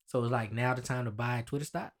premium. So it's like now the time to buy Twitter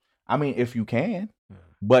stock? I mean, if you can.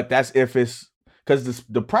 But that's if it's because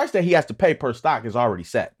the price that he has to pay per stock is already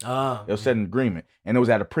set. Oh, It was set in agreement, and it was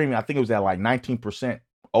at a premium. I think it was at like 19%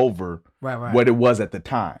 over right. what it was at the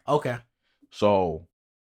time. Okay. So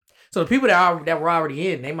the people that were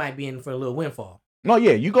already in, they might be in for a little windfall. no,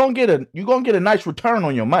 yeah, you gonna get a nice return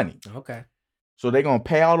on your money. Okay. So they're gonna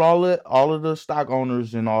pay out all of the stock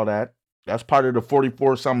owners and all that. That's part of the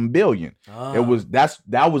 44-something billion. Oh.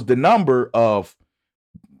 That was the number of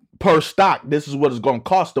per stock. This is what it's gonna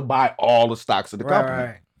cost to buy all the stocks of the company.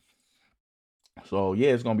 Right. So yeah,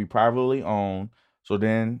 it's gonna be privately owned. So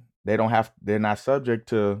then they're not subject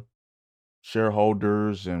to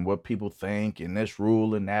shareholders and what people think and this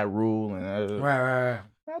rule and that rule and Right.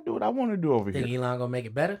 I do what I want to do over Think here. Elon gonna make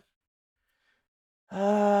it better?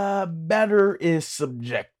 Better is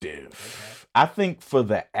subjective. Okay. I think for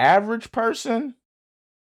the average person,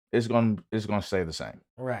 it's gonna stay the same.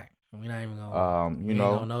 Right. We're not even gonna. You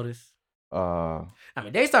know, gonna notice. I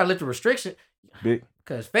mean, they start lifting restriction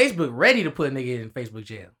because Facebook ready to put a nigga in Facebook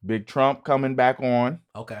jail. Big Trump coming back on.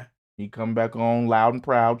 Okay. He come back on loud and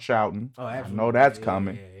proud, shouting. Oh, absolutely. I know that's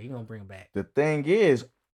coming. Yeah, he gonna bring him back. The thing is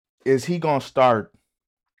he gonna start?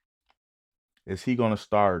 Is he gonna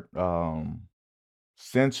start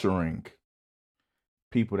censoring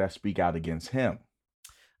people that speak out against him?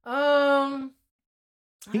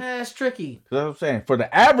 That's tricky. That's what I'm saying. For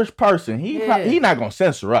the average person, he not gonna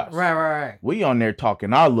censor us. Right. We on there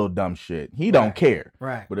talking our little dumb shit. He don't care.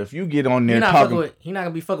 Right. But if you get on there talking, he not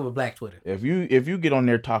gonna be fucking with Black Twitter. If you get on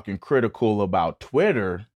there talking critical about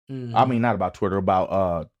Twitter, I mean not about Twitter,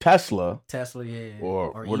 about Tesla, yeah,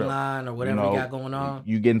 or Elon or whatever he got going on,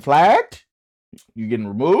 you getting flagged? You getting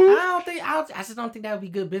removed? I just don't think that would be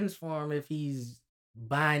good business for him if he's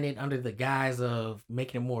buying it under the guise of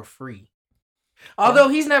making it more free. Although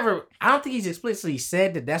I don't think he's explicitly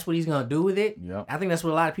said that that's what he's gonna do with it. Yeah, I think that's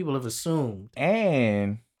what a lot of people have assumed.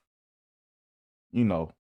 And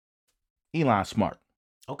Elon's smart.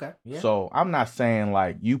 Okay. Yeah. So I'm not saying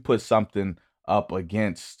like you put something up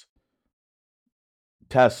against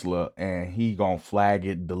Tesla and he gonna flag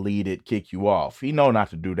it, delete it, kick you off. He know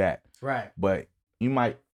not to do that. Right. But you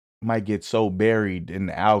might get so buried in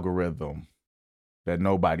the algorithm that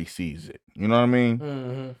nobody sees it. You know what I mean?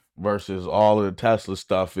 Mm-hmm. Versus all of the Tesla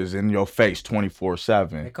stuff is in your face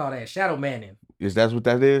 24/7. They call that shadow banning. Is that what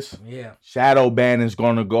that is? Yeah. Shadow banning is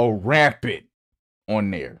gonna go rampant on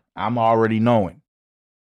there. I'm already knowing.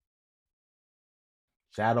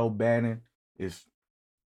 Shadow banning is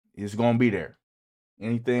gonna be there.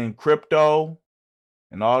 Anything crypto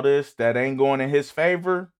and all this that ain't going in his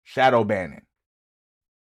favor, shadow banning.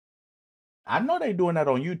 I know they doing that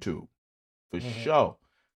on YouTube for sure.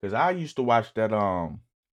 Cause I used to watch that.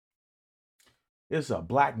 It's a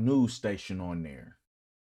black news station on there.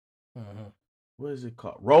 What is it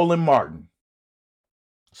called? Roland Martin.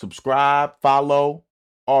 Subscribe, follow,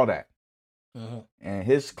 all that. And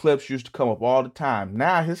his clips used to come up all the time.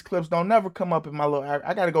 Now his clips don't never come up in my little.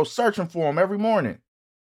 I gotta go searching for them every morning.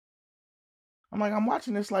 I'm like, I'm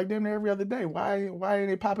watching this like damn near every other day. Why ain't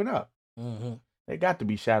they popping up? They got to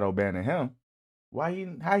be shadow banning him. How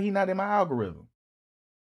he not in my algorithm?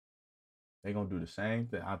 They gonna do the same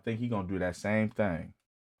thing. I think he gonna do that same thing.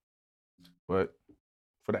 But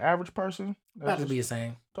for the average person, about to be the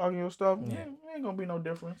same. Talking your stuff, ain't gonna be no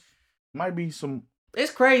difference. Might be some.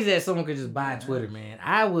 It's crazy that someone could just buy Twitter, man.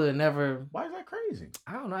 I would never. Why is that crazy?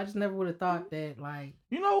 I don't know. I just never would have thought that, like.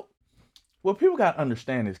 What people got to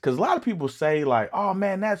understand is because a lot of people say like, "Oh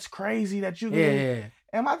man, that's crazy that you." Yeah.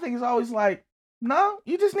 And my thing is always like, no,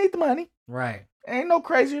 you just need the money. Right. Ain't no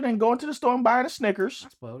crazier than going to the store and buying a Snickers. I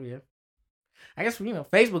suppose, yeah. I guess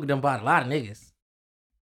Facebook done bought a lot of niggas.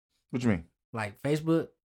 What you mean? Like Facebook,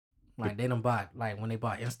 like they done bought like when they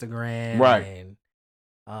bought Instagram, right? And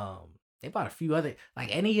they bought a few other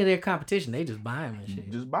like any of their competition. They just buy them and shit.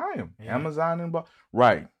 Just buy them. Yeah. Amazon and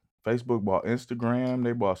right. Facebook bought Instagram.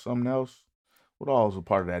 They bought something else. What all is a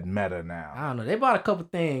part of that meta now? I don't know. They bought a couple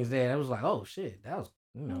things there. It was like, oh shit, that was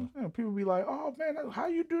people be like, oh man, how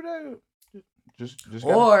you do that? Just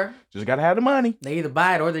gotta have the money. They either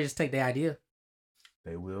buy it or they just take the idea.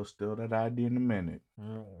 They will steal that idea in a minute,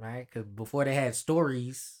 right? Because before they had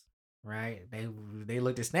stories, right? They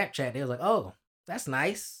looked at Snapchat. They was like, oh, that's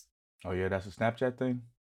nice. Oh yeah, that's a Snapchat thing.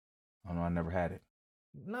 Oh no, I never had it.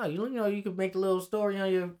 No, you could make a little story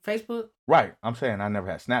on your Facebook. Right. I'm saying I never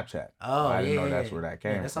had Snapchat. Oh, I didn't know that's where that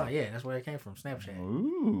came from. That's where it came from, Snapchat.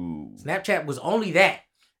 Ooh. Snapchat was only that.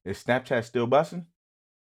 Is Snapchat still busting?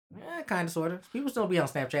 Yeah, kind of, sort of. People still be on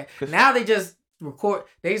Snapchat. Now they just record.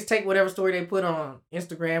 They just take whatever story they put on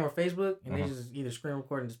Instagram or Facebook, and they just either screen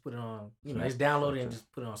record and just put it on. They just download it and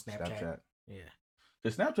just put it on Snapchat. Yeah. The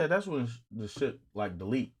Snapchat, that's when the shit like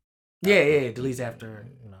delete. Yeah, after- it deletes after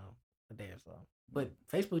a day or so. But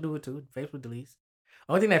Facebook do it too. Facebook deletes.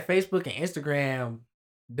 Only thing that Facebook and Instagram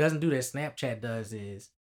doesn't do that Snapchat does is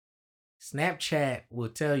Snapchat will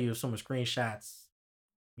tell you if someone screenshots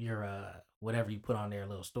your whatever you put on their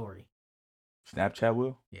little story. Snapchat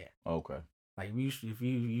will? Yeah. Okay. Like if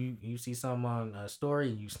you see something on a story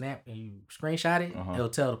and you snap and you screenshot it, Uh-huh. it'll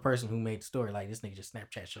tell the person who made the story like this nigga just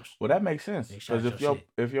Snapchat your Well, that makes sense They shot because your shit.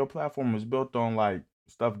 if your platform is built on like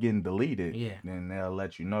stuff getting deleted, Yeah. then they'll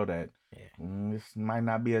let you know that Yeah. this might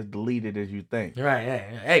not be as deleted as you think. Right,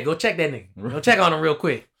 yeah. Hey, go check that nigga. Go check on him real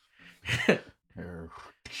quick.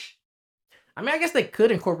 I mean, I guess they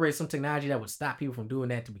could incorporate some technology that would stop people from doing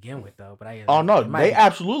that to begin with, though. But Oh no, it might they be-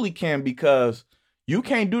 absolutely can because you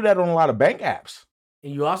can't do that on a lot of bank apps.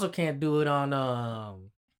 And you also can't do it on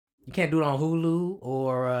you can't do it on Hulu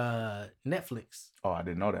or Netflix. Oh, I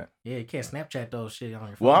didn't know that. Yeah, you can't Snapchat those shit on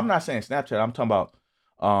your phone. Well, I'm not saying Snapchat. I'm talking about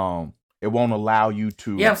it won't allow you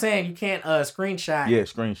to. Yeah, I'm saying you can't screenshot. Yeah, You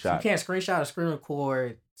screenshot. can't screenshot or screen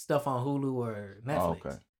record stuff on Hulu or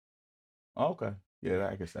Netflix. Oh, okay. Yeah,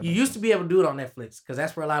 I guess that. You makes used to sense. be able to do it on Netflix because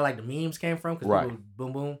that's where a lot of like the memes came from. Because Right. people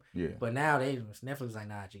boom boom. Yeah. But now Netflix is like,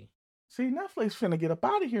 nah, G. See, Netflix finna get up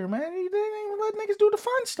out of here, man. They ain't even let niggas do the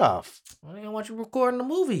fun stuff. Well, they don't want you recording the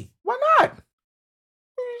movie. Why not?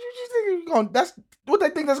 You think you gonna? That's what they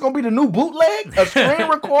think. That's gonna be the new bootleg, a screen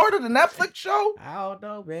recorder, the Netflix show. I don't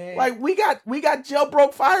know, man. Like we got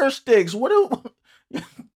jailbroke Fire Sticks. What do?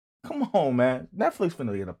 Come on, man. Netflix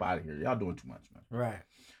finna get up out of here. Y'all doing too much, man. right.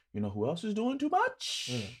 You know who else is doing too much?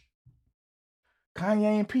 Mm.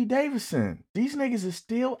 Kanye and Pete Davidson. These niggas is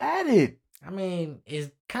still at it. I mean,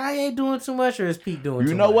 is Kanye doing too much or is Pete doing too much?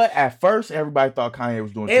 You know what? At first, everybody thought Kanye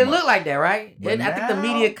was doing too It much. looked like that, right? But I think the now-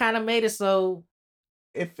 media kind of made it so.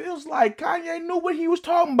 It feels like Kanye knew what he was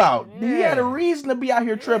talking about. He had a Yeah. reason to be out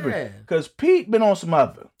here tripping. Yeah. Because Pete been on some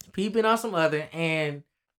other. Pete been on some other, and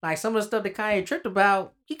like some of the stuff that Kanye tripped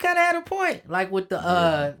about, he kind of had a point. Like with the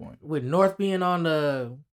Yeah, point. with North being on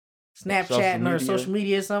the Snapchat Social and her media. social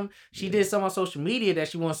media or something. She Yeah. did something on social media that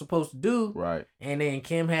she wasn't supposed to do, Right. and then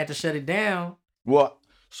Kim had to shut it down. Well,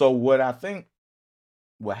 so what I think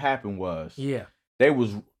what happened was Yeah, they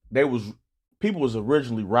was people was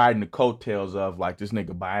originally riding the coattails of like this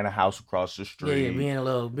nigga buying a house across the yeah, street. being a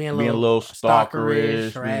little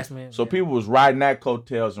stalkerish. harassment. So yeah. people was riding that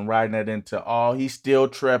coattails and riding that into he's still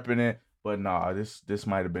tripping it. But nah, this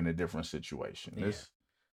might have been a different situation. Yeah.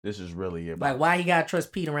 This is really about Like why he gotta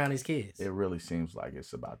trust Pete around his kids? it really seems like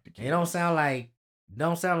it's about the kids. It don't sound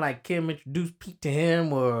like Kim introduced Pete to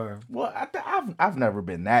him or Well, I've never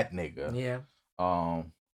been that nigga. yeah.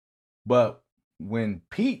 But when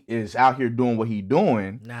Pete is out here doing what he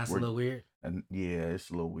doing, Nah, it's a we're- little weird. and yeah, it's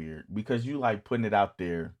a little weird because you like putting it out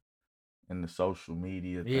there in the social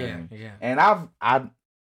media Yeah, thing. yeah. And I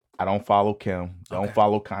don't follow Kim, don't Okay.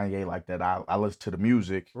 follow Kanye like that. I listen to the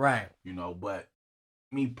music, Right. but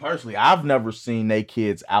me personally, I've never seen they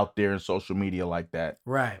kids out there in social media like that.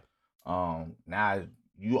 Right. Now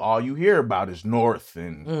all you hear about is North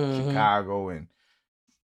and Mhm. Chicago and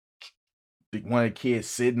one of the kids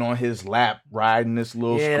sitting on his lap riding this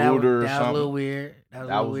little Yeah, scooter or that was a something. little weird.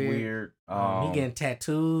 That was weird. He getting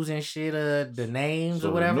tattoos and shit, the names so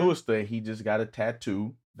or whatever. the newest thing, he just got a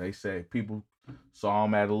tattoo. They say people saw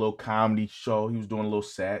him at a little comedy show. He was doing a little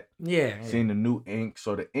set. Yeah. Seen the new ink.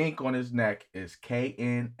 So the ink on his neck is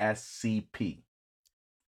KNSCP.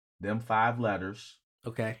 Them 5 letters.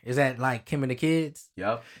 Okay. Is that like Kim and the kids?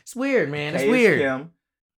 Yep. It's weird, man. It's K is weird. Kim.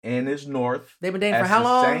 N is North. They've been dating for S how is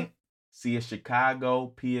long? Saint. C is Chicago.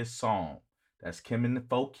 P is Song. That's Kim and the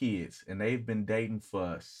 4 kids. And they've been dating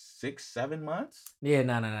for 6-7 months. Yeah,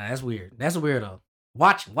 no. That's weird. That's a weirdo.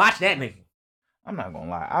 Watch that nigga. I'm not gonna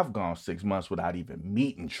lie. I've gone 6 months without even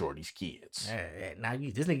meeting Shorty's kids. Yeah, now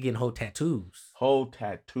this nigga getting whole tattoos. Whole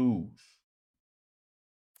tattoos.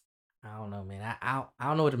 I don't know, man. I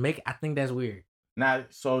don't know what to make. I think that's weird. Now,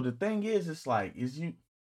 so the thing is, it's like,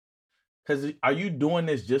 are you doing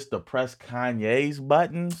this just to press Kanye's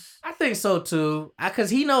buttons? I think so too. Cause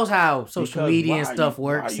he knows how social Because media why and are stuff you-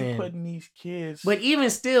 works. Why are you And putting these kids? but even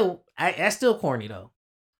still, that's still corny though.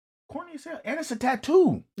 corny as hell, and it's a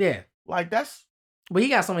tattoo. Yeah. Like that's. But he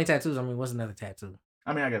got so many tattoos. I mean, what's another tattoo?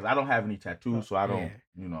 I mean, I guess I don't have any tattoos, so I don't. Yeah.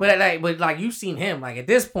 You know. But like you've seen him. Like at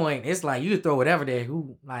this point, it's like you could throw whatever there.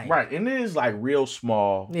 Who like Right, and it is like real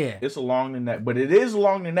small. Yeah. It's along the neck, but it is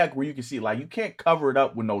along the neck where you can see, like, you can't cover it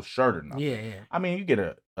up with no shirt or nothing. Yeah. I mean, you get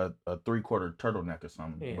a 3/4 turtleneck or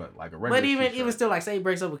something, Yeah. but like a regular. But even t-shirt. still, like say he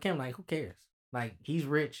breaks up with Kim, like who cares? Like he's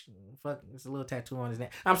rich. Fuck, it's a little tattoo on his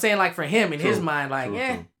neck. I'm saying like for him in his True, mind, like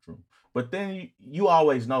true. But then you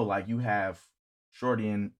always know, like, you have Shorty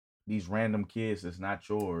and these random kids that's not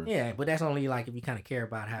yours. Yeah, but that's only like if you kind of care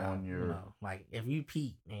about how On your- you know, like if you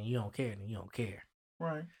Pete and you don't care, then you don't care.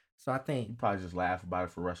 Right. So I You think, probably just laugh about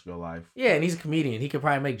it for the rest of your life. yeah, and he's a comedian. He could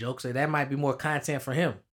probably make jokes, so that might be more content for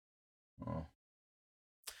him. Oh,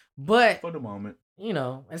 But for the moment. you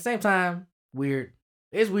know, at the same time, weird.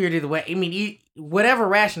 It's weird either way. I mean, whatever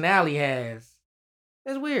rationale he has,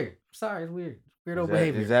 it's weird. Sorry, it's weird. Weirdo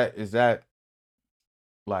behavior. Is that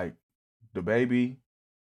like the baby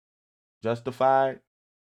justified?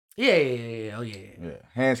 Yeah. Oh yeah. Yeah.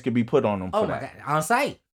 Hands can be put on them Oh for my that. god, on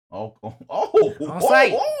site. Oh, On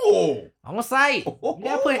site. Oh, On site. You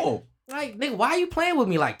gotta put oh. like, nigga, why are you playing with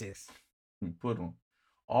me like this? You put them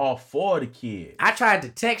all for the kids. I tried to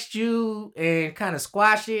text you and kind of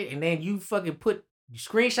squash it, and then you fucking you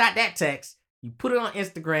screenshot that text, you put it on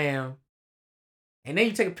Instagram, and then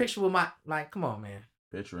you take a picture with my, like, come on, man.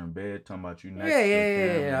 Picture in bed talking about you next.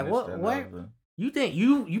 Yeah. to Like, what? You think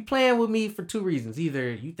you playing with me for two reasons. Either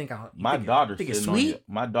you think My daughter's think it's sitting on sweet.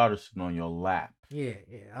 my daughter's sitting on your lap. Yeah,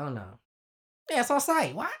 I don't know. Yeah, it's on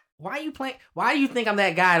site. Why are you playing? Why do you think I'm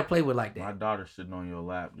that guy to play with like that? My daughter's sitting on your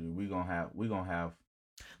lap, dude. We gonna have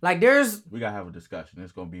like we gotta have a discussion.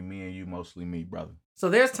 It's gonna be me and you, mostly me, brother. So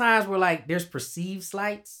there's times where like there's perceived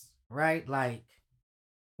slights, right? Like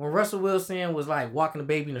when Russell Wilson was like walking the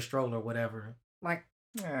baby in a stroller or whatever. Like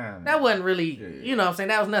Yeah. that wasn't really, Yeah. you know what I'm saying?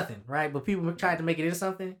 That was nothing, right? But people tried to make it into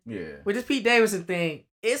something. Yeah. With this Pete Davidson thing,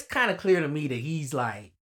 it's kind of clear to me that he's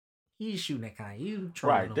shooting that kind. You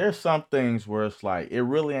trolling Right. him. There's some things where it's like it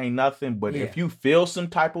really ain't nothing, but Yeah. if you feel some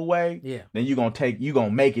type of way, Yeah. then you gonna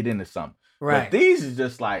make it into something. Right. But these is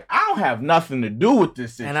just like I don't have nothing to do with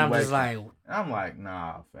this situation. And I'm just like, I'm like,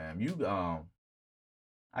 nah, fam. You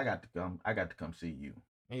I got to come see you.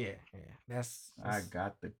 yeah. That's I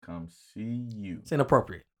got to come see you. it's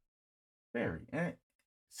inappropriate. Very. And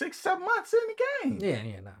 6-7 months in the game.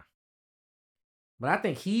 Yeah, nah. But I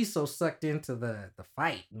think he's so sucked into the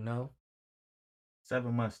fight, you know?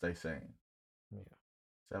 7 months, they saying. Yeah.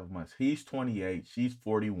 7 months. He's 28. She's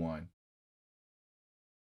 41.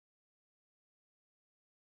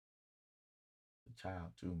 The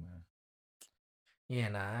child too, man. Yeah,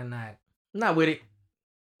 nah, I'm not with it.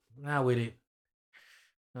 Not with it.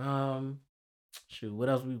 Shoot, what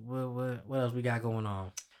else we got going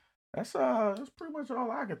on? That's pretty much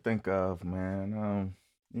all I can think of, man.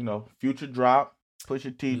 Future drop,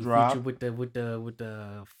 Pusha T New drop. Future with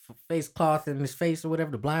the face cloth in his face or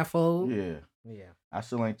whatever, the blindfold. Yeah. I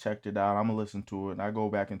still ain't checked it out. I'm gonna listen to it, and I go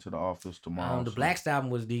back into the office tomorrow. The Blacks album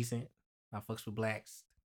was decent. I fucks with Blacks.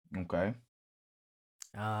 Okay.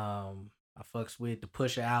 I fucks with the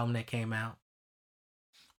Pusha album that came out.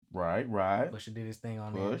 Right. Pusha did his thing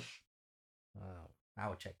on there. Push. I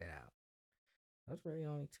would check that out. Those were the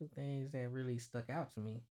only two things that really stuck out to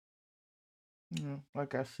me. Yeah,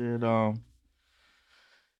 like I said, a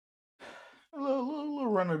little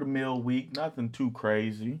run of the mill week, nothing too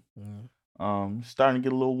crazy. Starting to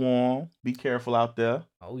get a little warm. Be careful out there.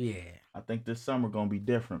 Oh yeah. I think this summer gonna be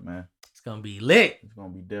different, man. It's gonna be lit. It's gonna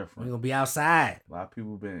be We're different. gonna be outside. A lot of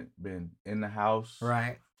people been in the house,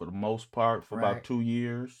 Right. for the most part, for Right. about 2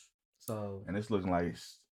 years, So and it's looking like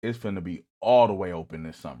it's finna be all the way open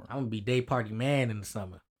this summer. I'm gonna be day party man in the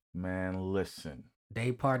summer. Man, listen.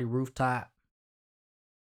 Day party rooftop.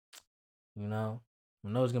 You know? I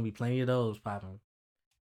know there's gonna be plenty of those popping.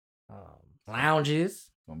 Lounges. It's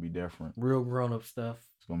gonna be different. Real grown up stuff.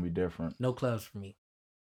 It's gonna be different. No clubs for me.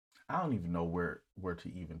 I don't even know where to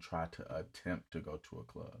even try to attempt to go to a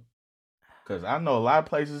club. Cause I know a lot of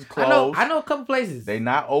places closed. I know a couple places. They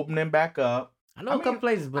not opening back up. I know I a couple mean,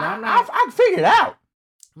 places, but I I'm can figure it out.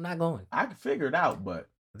 going. I can figure it out, but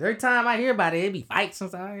Every time I hear about it, it be fights and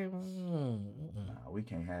stuff. nah, we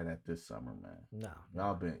can't have that this summer, man.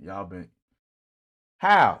 No. Y'all been.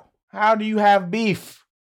 How do you have beef?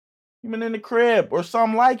 You been in the crib or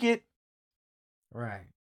something like it? Right.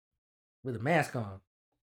 With a mask on.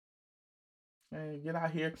 Hey, get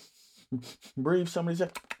out here, breathe some of this.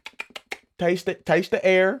 Taste the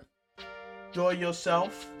air. Enjoy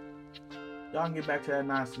yourself. Y'all can get back to that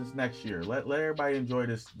nonsense next year. Let everybody enjoy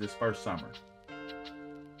this first summer.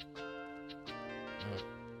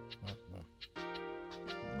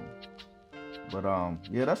 But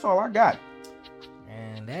yeah, that's all I got.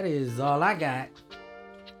 And that is all I got.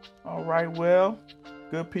 All right, well,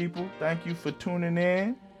 good people, thank you for tuning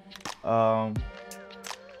in.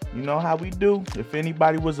 You know how we do. If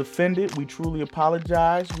anybody was offended, we truly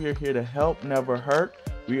apologize. We are here to help, never hurt.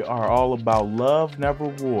 We are all about love, never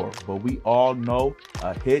war. But we all know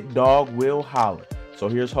a hit dog will holler. So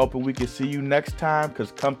here's hoping we can see you next time,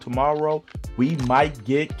 because come tomorrow, we might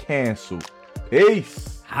get canceled.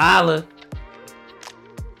 Peace. Holla.